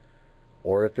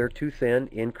 or if they're too thin,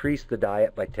 increase the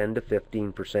diet by 10 to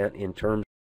 15% in terms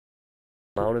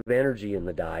of amount of energy in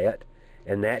the diet,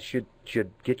 and that should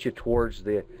get you towards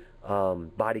the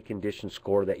body condition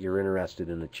score that you're interested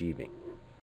in achieving.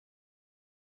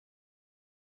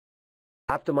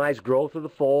 Optimize growth of the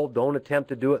foal. Don't attempt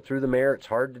to do it through the mare. It's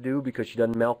hard to do because she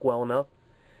doesn't milk well enough.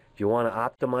 If you want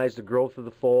to optimize the growth of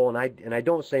the foal, and I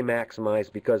don't say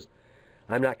maximize because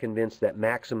I'm not convinced that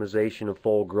maximization of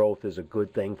foal growth is a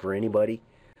good thing for anybody.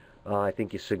 I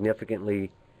think you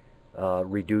significantly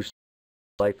reduce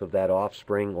the life of that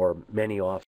offspring or many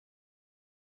offspring.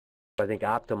 I think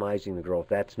optimizing the growth,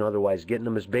 that's in other words getting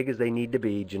them as big as they need to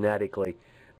be genetically,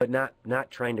 but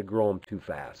not trying to grow them too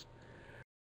fast.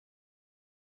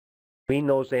 Wean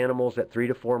those animals at 3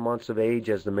 to 4 months of age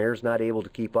as the mare's not able to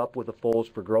keep up with the foals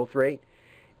for growth rate.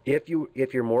 If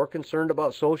you're more concerned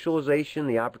about socialization,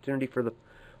 the opportunity for the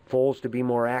foals to be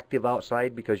more active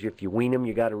outside, because if you wean them,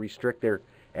 you got to restrict their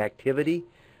activity.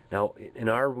 Now, in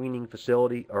our weaning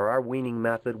facility, or our weaning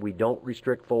method, we don't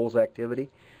restrict foals' activity.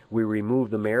 We remove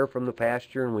the mare from the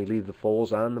pasture and we leave the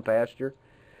foals on the pasture,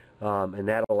 and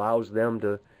that allows them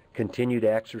to continue to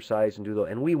exercise and do that.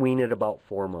 And we wean at about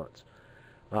 4 months.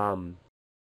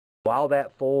 While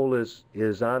that foal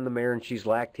is on the mare and she's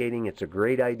lactating, it's a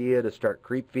great idea to start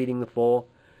creep feeding the foal,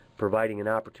 providing an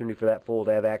opportunity for that foal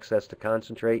to have access to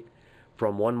concentrate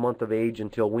from 1 month of age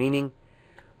until weaning.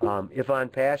 If on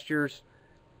pastures,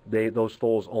 those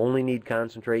foals only need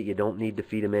concentrate. You don't need to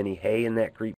feed them any hay in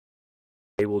that creep.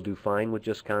 They will do fine with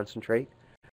just concentrate.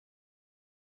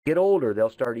 Get older, they'll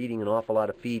start eating an awful lot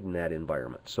of feed in that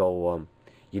environment. So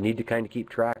you need to kind of keep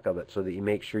track of it so that you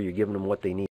make sure you're giving them what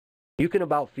they need. You can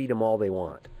about feed them all they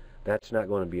want. That's not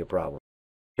going to be a problem.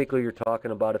 Typically, you're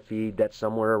talking about a feed that's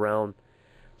somewhere around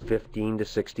 15 to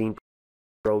 16%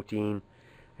 protein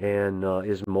and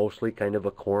is mostly kind of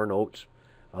a corn, oats,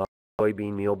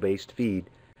 soybean meal-based feed,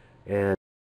 and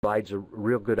provides a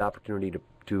real good opportunity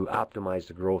to optimize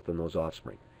the growth in those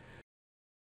offspring.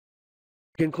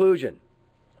 Conclusion: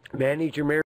 manage your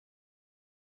mare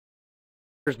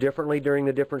differently during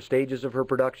the different stages of her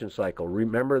production cycle.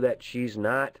 Remember that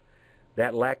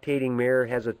that lactating mare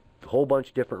has a whole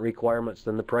bunch different requirements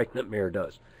than the pregnant mare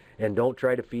does, and don't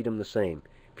try to feed them the same.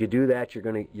 If you do that, you're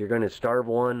going to starve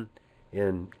one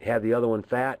and have the other one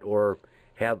fat, or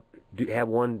have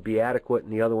one be adequate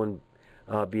and the other one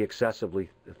be excessively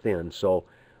thin. So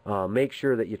make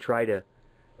sure that you try to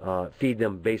feed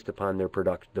them based upon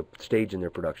the stage in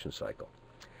their production cycle.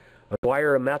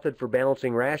 Acquire a method for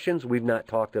balancing rations. We've not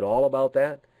talked at all about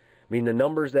that. I mean, the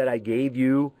numbers that I gave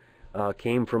you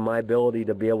came from my ability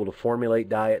to be able to formulate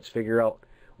diets, figure out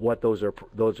what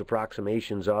those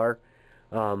approximations are.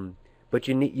 But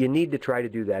you need to try to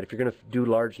do that. If you're going to do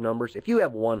large numbers, if you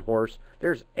have one horse,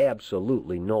 there's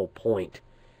absolutely no point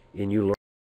in you learning.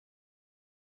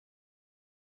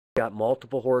 Got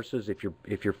multiple horses. If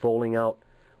you're foaling out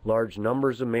large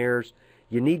numbers of mares,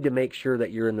 you need to make sure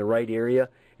that you're in the right area.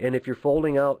 And if you're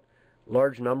foaling out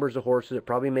large numbers of horses, it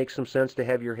probably makes some sense to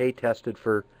have your hay tested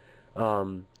for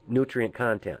nutrient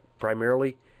content,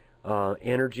 primarily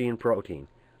energy and protein.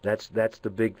 That's the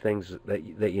big things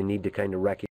that you need to kind of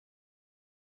recognize.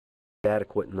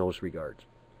 Adequate in those regards.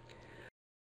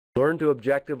 Learn to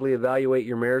objectively evaluate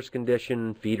your mare's condition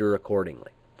and feed her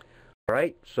accordingly. All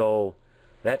right, so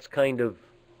that's kind of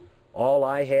all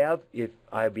I have.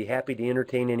 I'd be happy to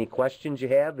entertain any questions you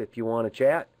have. If you want to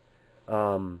chat,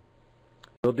 we'll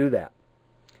do that.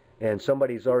 And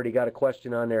somebody's already got a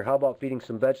question on there. How about feeding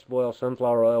some vegetable oil,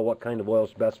 sunflower oil? What kind of oil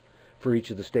is best for each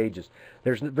of the stages?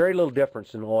 There's very little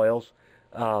difference in oils.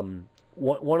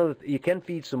 You can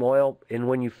feed some oil, and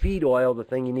when you feed oil, the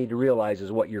thing you need to realize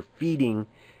is what you're feeding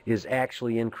is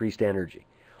actually increased energy.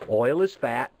 Oil is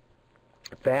fat.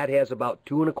 Fat has about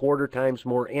 2.25 times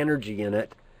more energy in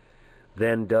it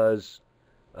than does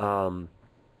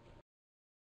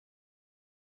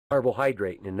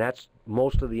carbohydrate, and that's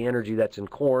most of the energy that's in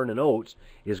corn and oats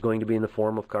is going to be in the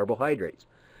form of carbohydrates.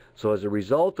 So as a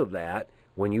result of that,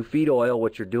 when you feed oil,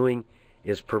 what you're doing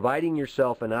is providing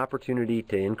yourself an opportunity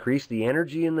to increase the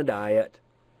energy in the diet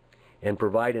and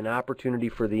provide an opportunity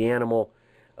for the animal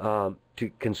to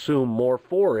consume more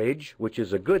forage, which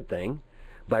is a good thing,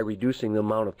 by reducing the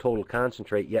amount of total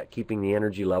concentrate, yet keeping the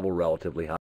energy level relatively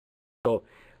high. So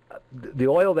the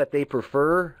oil that they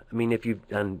prefer, I mean, if you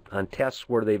on tests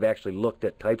where they've actually looked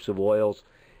at types of oils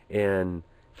and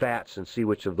fats and see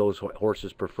which of those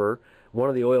horses prefer, one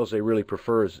of the oils they really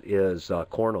prefer is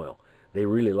corn oil. They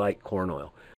really like corn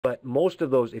oil. But most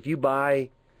of those, if you buy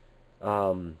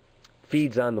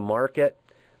feeds on the market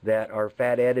that are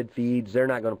fat-added feeds, they're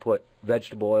not going to put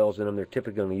vegetable oils in them. They're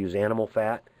typically going to use animal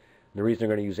fat. And the reason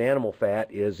they're going to use animal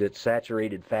fat is it's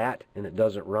saturated fat and it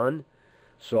doesn't run.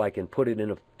 So I can put it in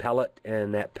a pellet,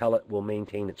 and that pellet will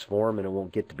maintain its form, and it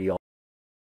won't get to be all.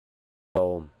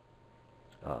 So,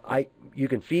 you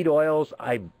can feed oils.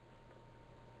 I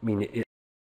mean, it's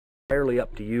entirely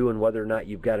up to you and whether or not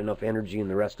you've got enough energy in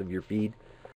the rest of your feed.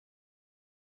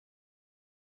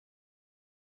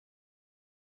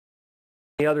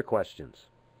 Any other questions?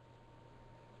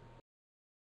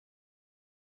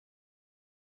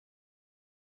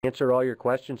 Answer all your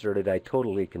questions, or did I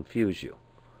totally confuse you?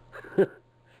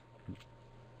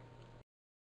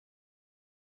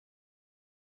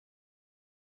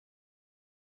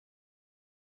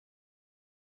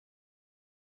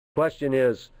 Question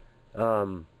is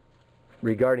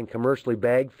regarding commercially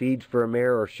bagged feeds for a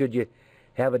mare, or should you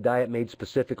have a diet made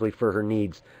specifically for her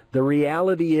needs? The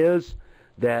reality is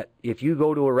that if you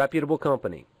go to a reputable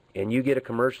company and you get a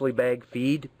commercially bagged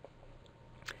feed,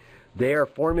 they are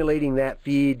formulating that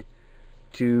feed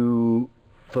to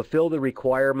fulfill the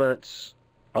requirements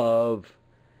of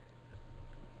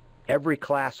every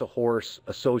class of horse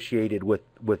associated with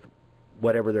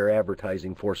whatever they're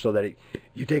advertising for, so that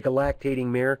you take a lactating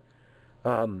mare,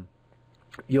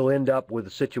 you'll end up with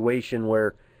a situation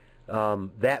where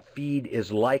that feed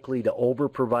is likely to over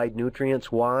provide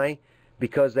nutrients. Why?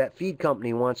 Because that feed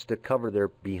company wants to cover their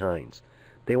behinds.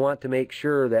 They want to make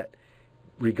sure that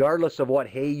regardless of what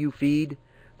hay you feed,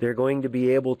 they're going to be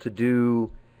able to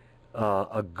do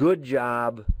a good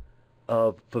job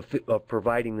of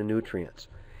providing the nutrients.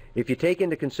 If you take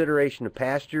into consideration the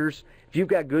pastures, if you've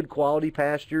got good quality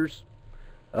pastures,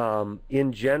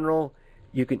 in general,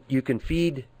 you could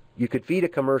feed a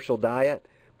commercial diet,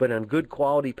 but on good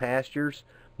quality pastures,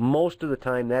 most of the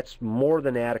time that's more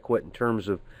than adequate in terms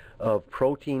of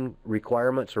protein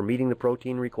requirements or meeting the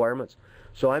protein requirements.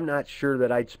 So I'm not sure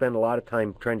that I'd spend a lot of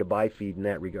time trying to buy feed in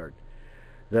that regard.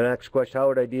 The next question, how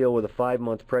would I deal with a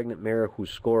 5-month pregnant mare who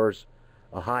scores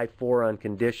a high 4 on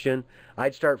condition?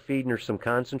 I'd start feeding her some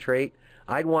concentrate.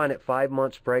 I'd want at 5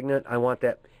 months pregnant, I want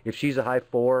that, if she's a high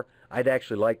 4, I'd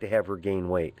actually like to have her gain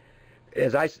weight.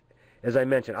 As I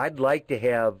mentioned, I'd like to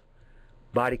have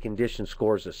body condition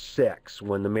scores of 6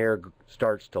 when the mare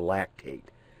starts to lactate.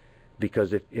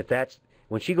 Because if that's,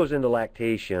 when she goes into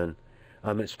lactation,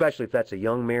 especially if that's a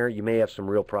young mare, you may have some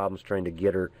real problems trying to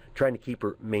keep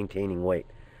her maintaining weight.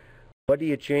 What do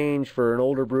you change for an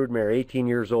older broodmare, 18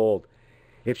 years old?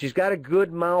 If she's got a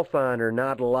good mouth on her,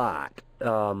 not a lot.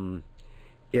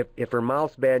 If her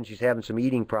mouth's bad and she's having some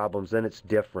eating problems, then it's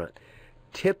different.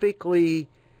 Typically,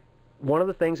 one of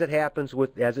the things that happens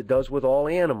as it does with all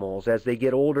animals, as they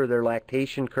get older, their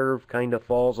lactation curve kind of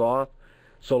falls off.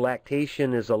 So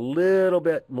lactation is a little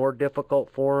bit more difficult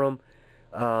for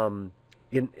them.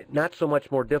 Not so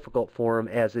much more difficult for them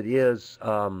as it is,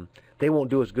 they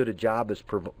won't do as good a job as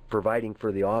providing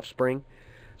for the offspring.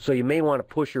 So you may want to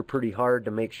push her pretty hard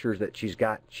to make sure that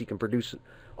she can produce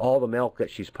all the milk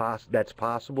that that's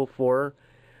possible for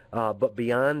her. But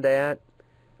beyond that,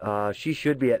 she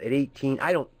should be at 18.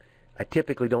 I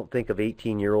typically don't think of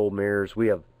 18-year-old mares. We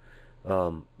have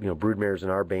brood mares in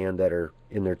our band that are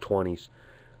in their 20s.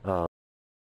 I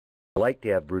like to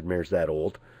have brood mares that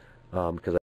old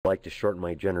because I like to shorten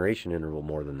my generation interval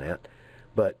more than that.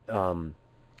 But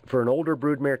for an older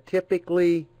brood mare,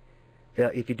 typically,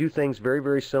 if you do things very,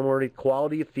 very similarly,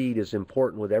 quality of feed is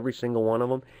important with every single one of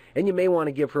them. And you may want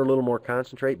to give her a little more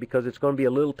concentrate because it's going to be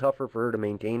a little tougher for her to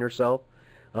maintain herself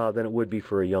than it would be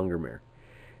for a younger mare.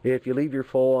 If you leave your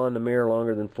foal on the mare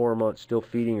longer than 4 months, still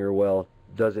feeding her well,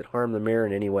 does it harm the mare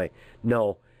in any way?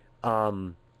 No,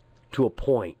 to a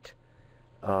point.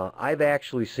 I've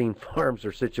actually seen farms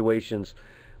or situations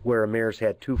where a mare's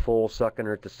had 2 foals sucking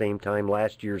her at the same time,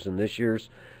 last year's and this year's.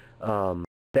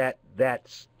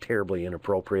 That's terribly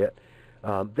inappropriate.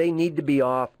 They need to be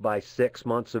off by 6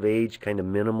 months of age, kind of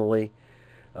minimally.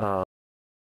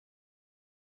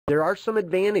 There are some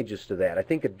advantages to that. I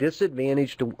think a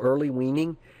disadvantage to early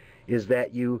weaning is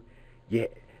that you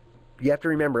have to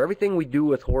remember everything we do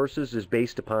with horses is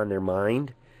based upon their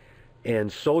mind and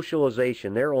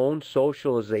socialization. Their own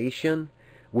socialization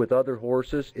with other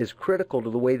horses is critical to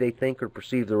the way they think or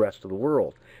perceive the rest of the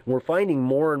world. And we're finding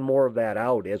more and more of that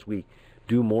out as we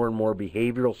do more and more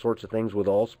behavioral sorts of things with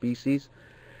all species.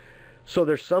 So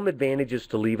there's some advantages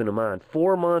to leaving them on.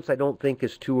 4 months I don't think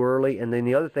is too early. And then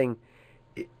the other thing,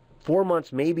 4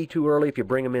 months may be too early if you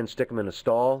bring them in, stick them in a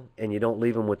stall, and you don't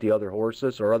leave them with the other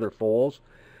horses or other foals.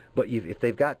 But if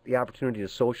they've got the opportunity to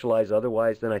socialize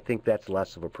otherwise, then I think that's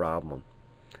less of a problem.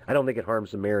 I don't think it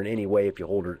harms the mare in any way if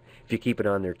you keep it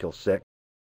on there till 6.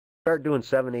 Start doing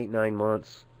 7, 8, 9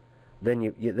 months, then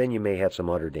you may have some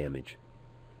udder damage.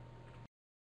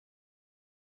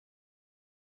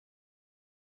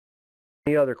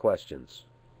 Any other questions?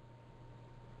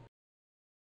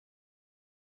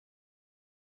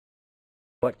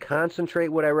 What concentrate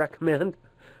would I recommend?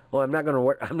 Well, I'm not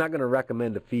going to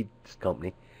recommend a feed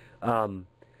company.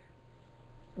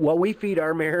 What we feed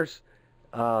our mares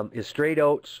is straight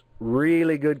oats,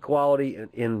 really good quality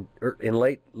in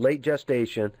late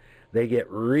gestation. They get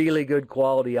really good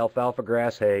quality alfalfa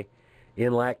grass hay.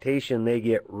 In lactation, they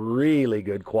get really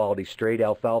good quality straight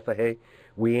alfalfa hay.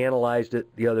 We analyzed it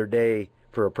the other day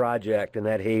for a project, and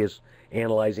that hay is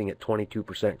analyzing at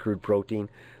 22% crude protein.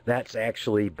 That's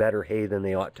actually better hay than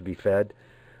they ought to be fed.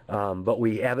 But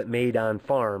we have it made on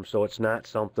farm, so it's not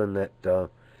something that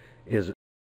is a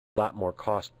lot more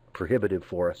cost prohibitive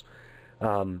for us.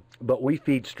 But we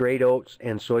feed straight oats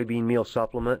and soybean meal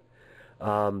supplement.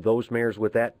 Those mares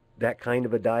with that kind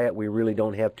of a diet, we really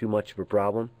don't have too much of a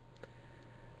problem.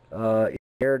 If the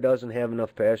mare doesn't have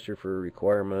enough pasture for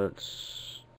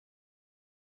requirements,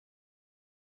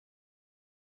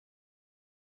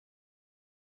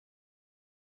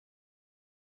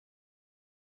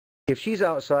 if she's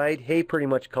outside, hay pretty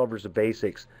much covers the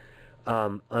basics,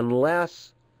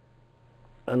 unless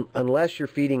you're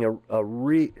feeding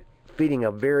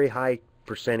a very high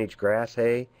percentage grass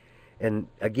hay. And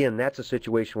again, that's a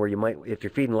situation where you might, if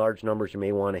you're feeding large numbers, you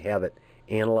may want to have it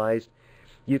analyzed.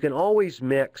 You can always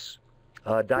mix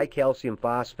dicalcium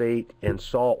phosphate and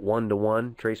salt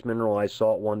 1-to-1, trace mineralized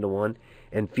salt 1-to-1,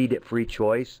 and feed it free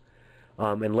choice,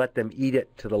 and let them eat it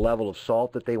to the level of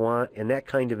salt that they want. And that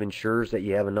kind of ensures that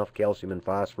you have enough calcium and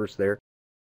phosphorus there.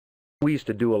 We used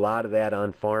to do a lot of that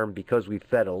on farm because we're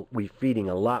feeding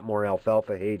a lot more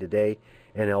alfalfa hay today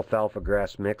and alfalfa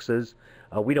grass mixes.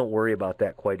 We don't worry about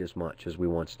that quite as much as we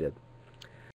once did.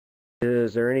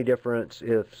 Is there any difference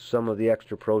if some of the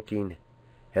extra protein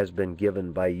has been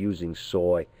given by using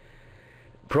soy?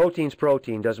 Protein's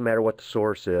protein, doesn't matter what the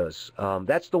source is.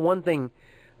 That's the one thing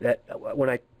that when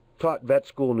I taught vet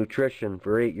school nutrition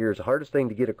for 8 years, the hardest thing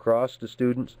to get across to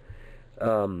students,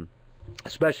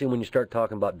 especially when you start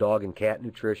talking about dog and cat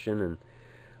nutrition,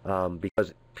 and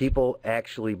because people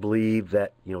actually believe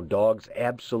that dogs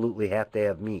absolutely have to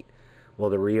have meat. Well,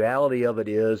 the reality of it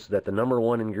is that the number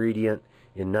one ingredient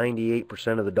in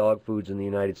 98% of the dog foods in the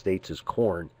United States is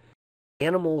corn.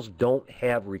 Animals don't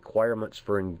have requirements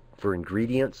for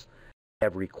ingredients, they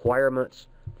have requirements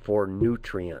for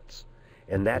nutrients.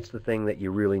 And that's the thing that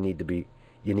you really need to be.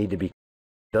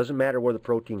 Doesn't matter where the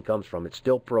protein comes from, it's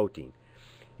still protein.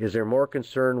 Is there more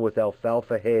concern with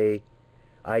alfalfa hay,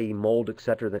 i.e. mold,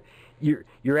 etc.?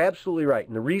 You're absolutely right.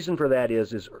 And the reason for that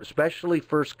is especially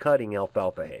first cutting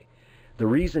alfalfa hay. The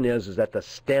reason is that the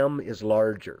stem is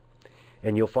larger.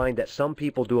 And you'll find that some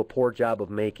people do a poor job of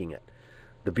making it.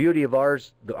 The beauty of our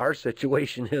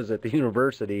situation is at the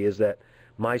university is that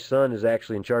my son is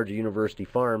actually in charge of university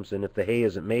farms, and if the hay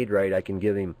isn't made right, I can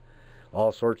give him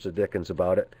all sorts of dickens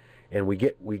about it, and we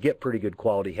get pretty good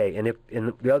quality hay. And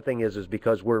the other thing is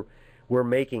because we're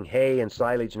making hay and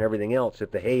silage and everything else. If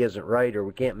the hay isn't right or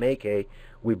we can't make hay,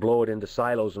 we blow it into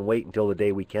silos and wait until the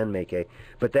day we can make hay.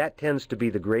 But that tends to be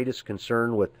the greatest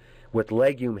concern with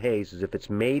legume hays, is if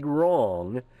it's made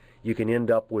wrong, you can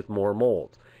end up with more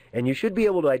mold. And you should be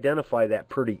able to identify that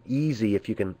pretty easy if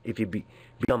you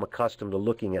become accustomed to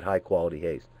looking at high quality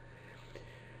hays.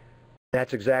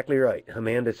 That's exactly right.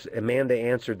 Amanda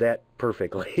answered that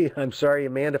perfectly. I'm sorry,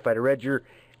 Amanda, if I'd have read your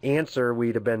answer,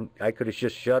 I could have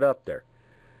just shut up there.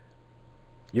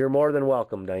 You're more than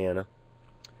welcome, Diana.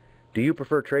 Do you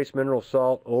prefer trace mineral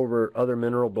salt over other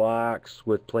mineral blocks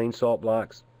with plain salt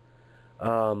blocks?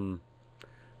 I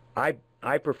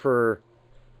prefer,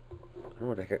 I don't know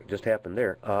what the heck just happened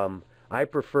there. I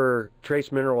prefer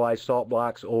trace mineralized salt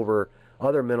blocks over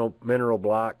other mineral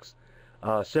blocks,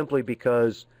 simply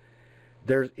because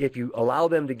if you allow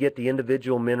them to get the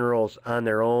individual minerals on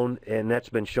their own, and that's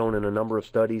been shown in a number of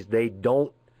studies, they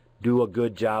don't do a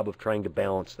good job of trying to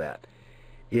balance that.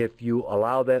 If you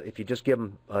just give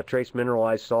them trace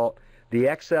mineralized salt, the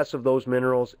excess of those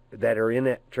minerals that are in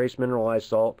that trace mineralized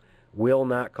salt will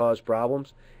not cause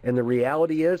problems. And the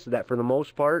reality is that for the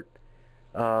most part,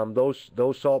 those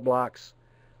salt blocks,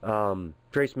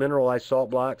 trace mineralized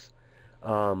salt blocks,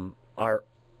 are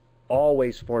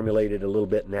always formulated a little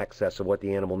bit in excess of what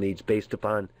the animal needs based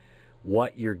upon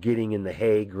what you're getting in the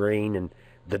hay, grain, and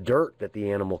the dirt that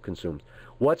the animal consumes.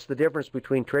 What's the difference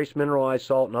between trace mineralized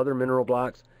salt and other mineral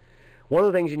blocks? One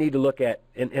of the things you need to look at,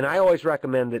 and I always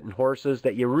recommend it in horses,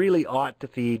 that you really ought to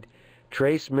feed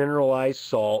trace mineralized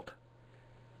salt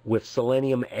with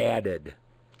selenium added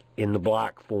in the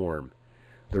block form.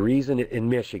 The reason in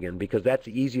Michigan, because that's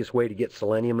the easiest way to get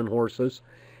selenium in horses,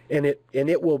 and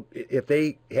it will, if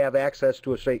they have access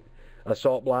to a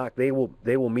salt block, they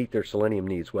will meet their selenium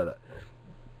needs with it.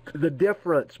 The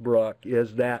difference, Brooke,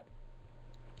 is that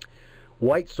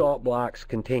white salt blocks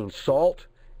contain salt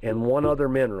and one other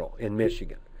mineral in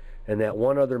Michigan, and that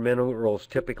one other mineral is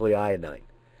typically iodine.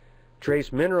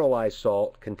 Trace mineralized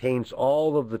salt contains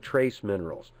all of the trace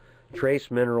minerals. Trace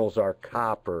minerals are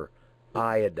copper,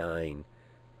 iodine,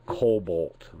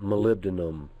 cobalt,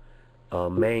 molybdenum,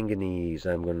 manganese,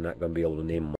 I'm not going to be able to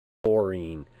name them,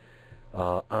 chlorine,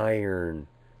 iron,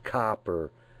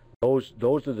 copper.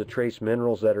 Those are the trace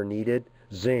minerals that are needed.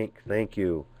 Zinc, thank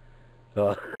you.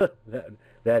 That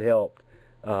helped.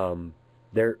 Those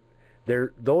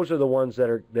are the ones that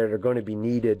are going to be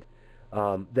needed,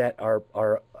 that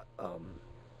are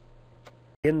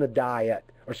in the diet,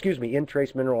 or excuse me, in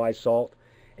trace mineralized salt,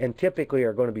 and typically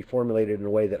are going to be formulated in a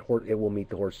way that it will meet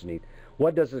the horse's need.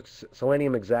 What does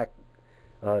selenium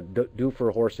do for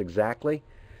a horse exactly?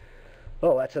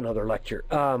 Oh, that's another lecture.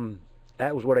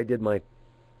 That was what I did my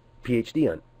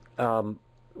PhD on.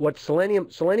 What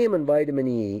selenium and vitamin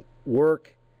E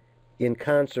work in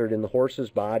concert in the horse's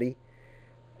body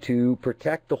to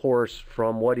protect the horse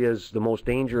from what is the most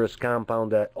dangerous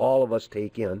compound that all of us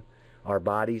take in our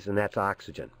bodies, and that's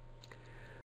oxygen.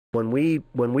 When we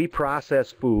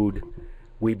process food,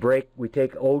 we take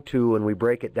O2 and we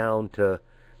break it down to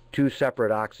two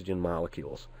separate oxygen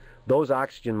molecules. Those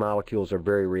oxygen molecules are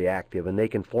very reactive, and they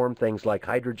can form things like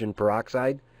hydrogen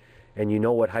peroxide, and you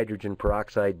know what hydrogen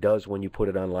peroxide does when you put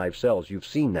it on live cells. You've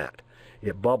seen that.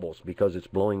 It bubbles because it's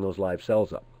blowing those live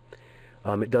cells up.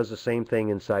 It does the same thing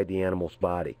inside the animal's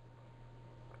body.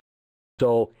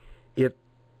 So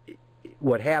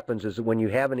what happens is that when you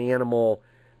have an animal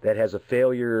that has a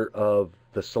failure of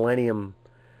the selenium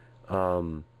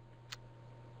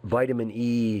vitamin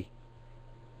E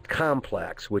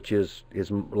complex, which is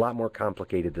a lot more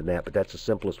complicated than that, but that's the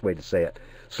simplest way to say it.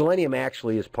 Selenium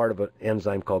actually is part of an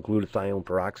enzyme called glutathione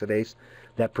peroxidase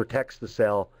that protects the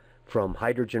cell from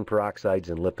hydrogen peroxides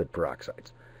and lipid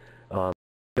peroxides.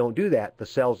 Don't do that, the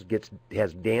cell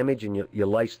has damage, and you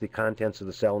lyse the contents of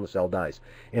the cell, and the cell dies.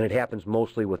 And it happens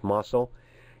mostly with muscle.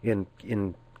 In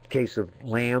case of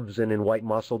lambs and in white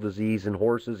muscle disease in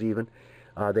horses even,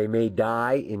 they may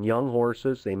die in young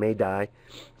horses. They may die,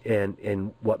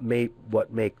 and what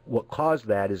caused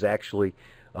that is actually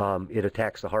it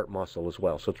attacks the heart muscle as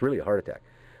well. So it's really a heart attack.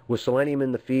 With selenium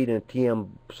in the feed and a TM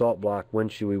salt block, when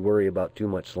should we worry about too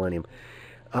much selenium?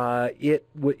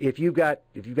 If you've got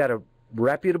a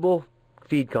reputable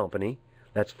feed company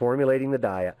that's formulating the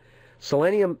diet,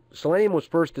 selenium was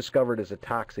first discovered as a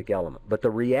toxic element, but the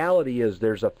reality is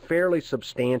there's a fairly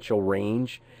substantial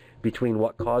range between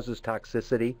what causes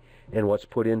toxicity and what's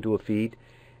put into a feed.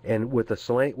 And with the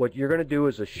selenium, what you're going to do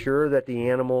is assure that the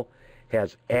animal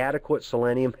has adequate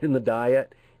selenium in the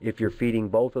diet if you're feeding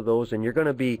both of those, and you're going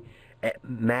to be at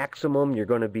maximum, you're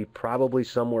going to be probably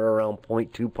somewhere around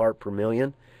 0.2 part per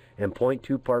million, and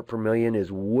 0.2 part per million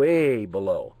is way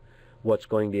below what's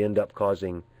going to end up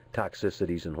causing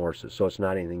toxicities in horses, so it's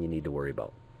not anything you need to worry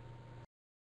about.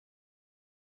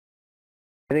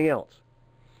 Anything else?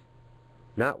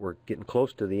 Not, we're getting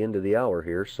close to the end of the hour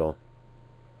here, so.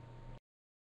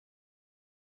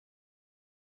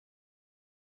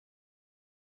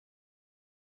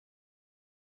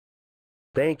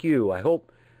 Thank you. I hope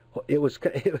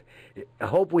I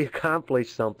hope we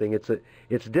accomplished something.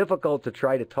 It's difficult to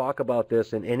try to talk about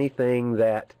this in any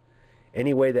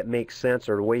way that makes sense,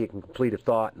 or the way you can complete a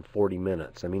thought in 40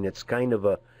 minutes. I mean, it's kind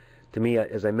of to me,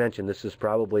 as I mentioned, this is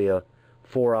probably a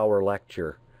 4-hour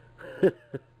lecture.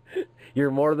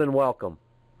 You're more than welcome.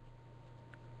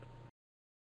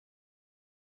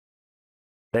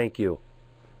 Thank you.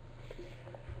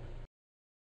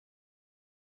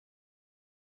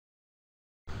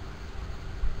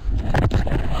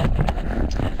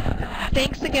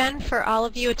 Thanks again for all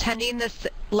of you attending this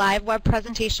live web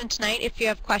presentation tonight. If you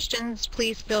have questions,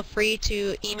 please feel free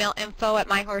to email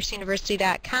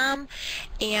info@myhorseuniversity.com.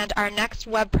 And our next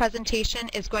web presentation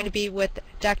is going to be with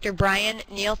Dr. Brian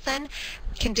Nielsen,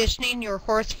 conditioning your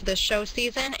horse for the show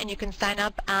season, and you can sign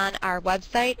up on our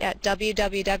website at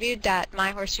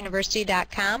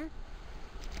www.myhorseuniversity.com.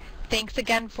 Thanks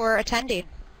again for attending.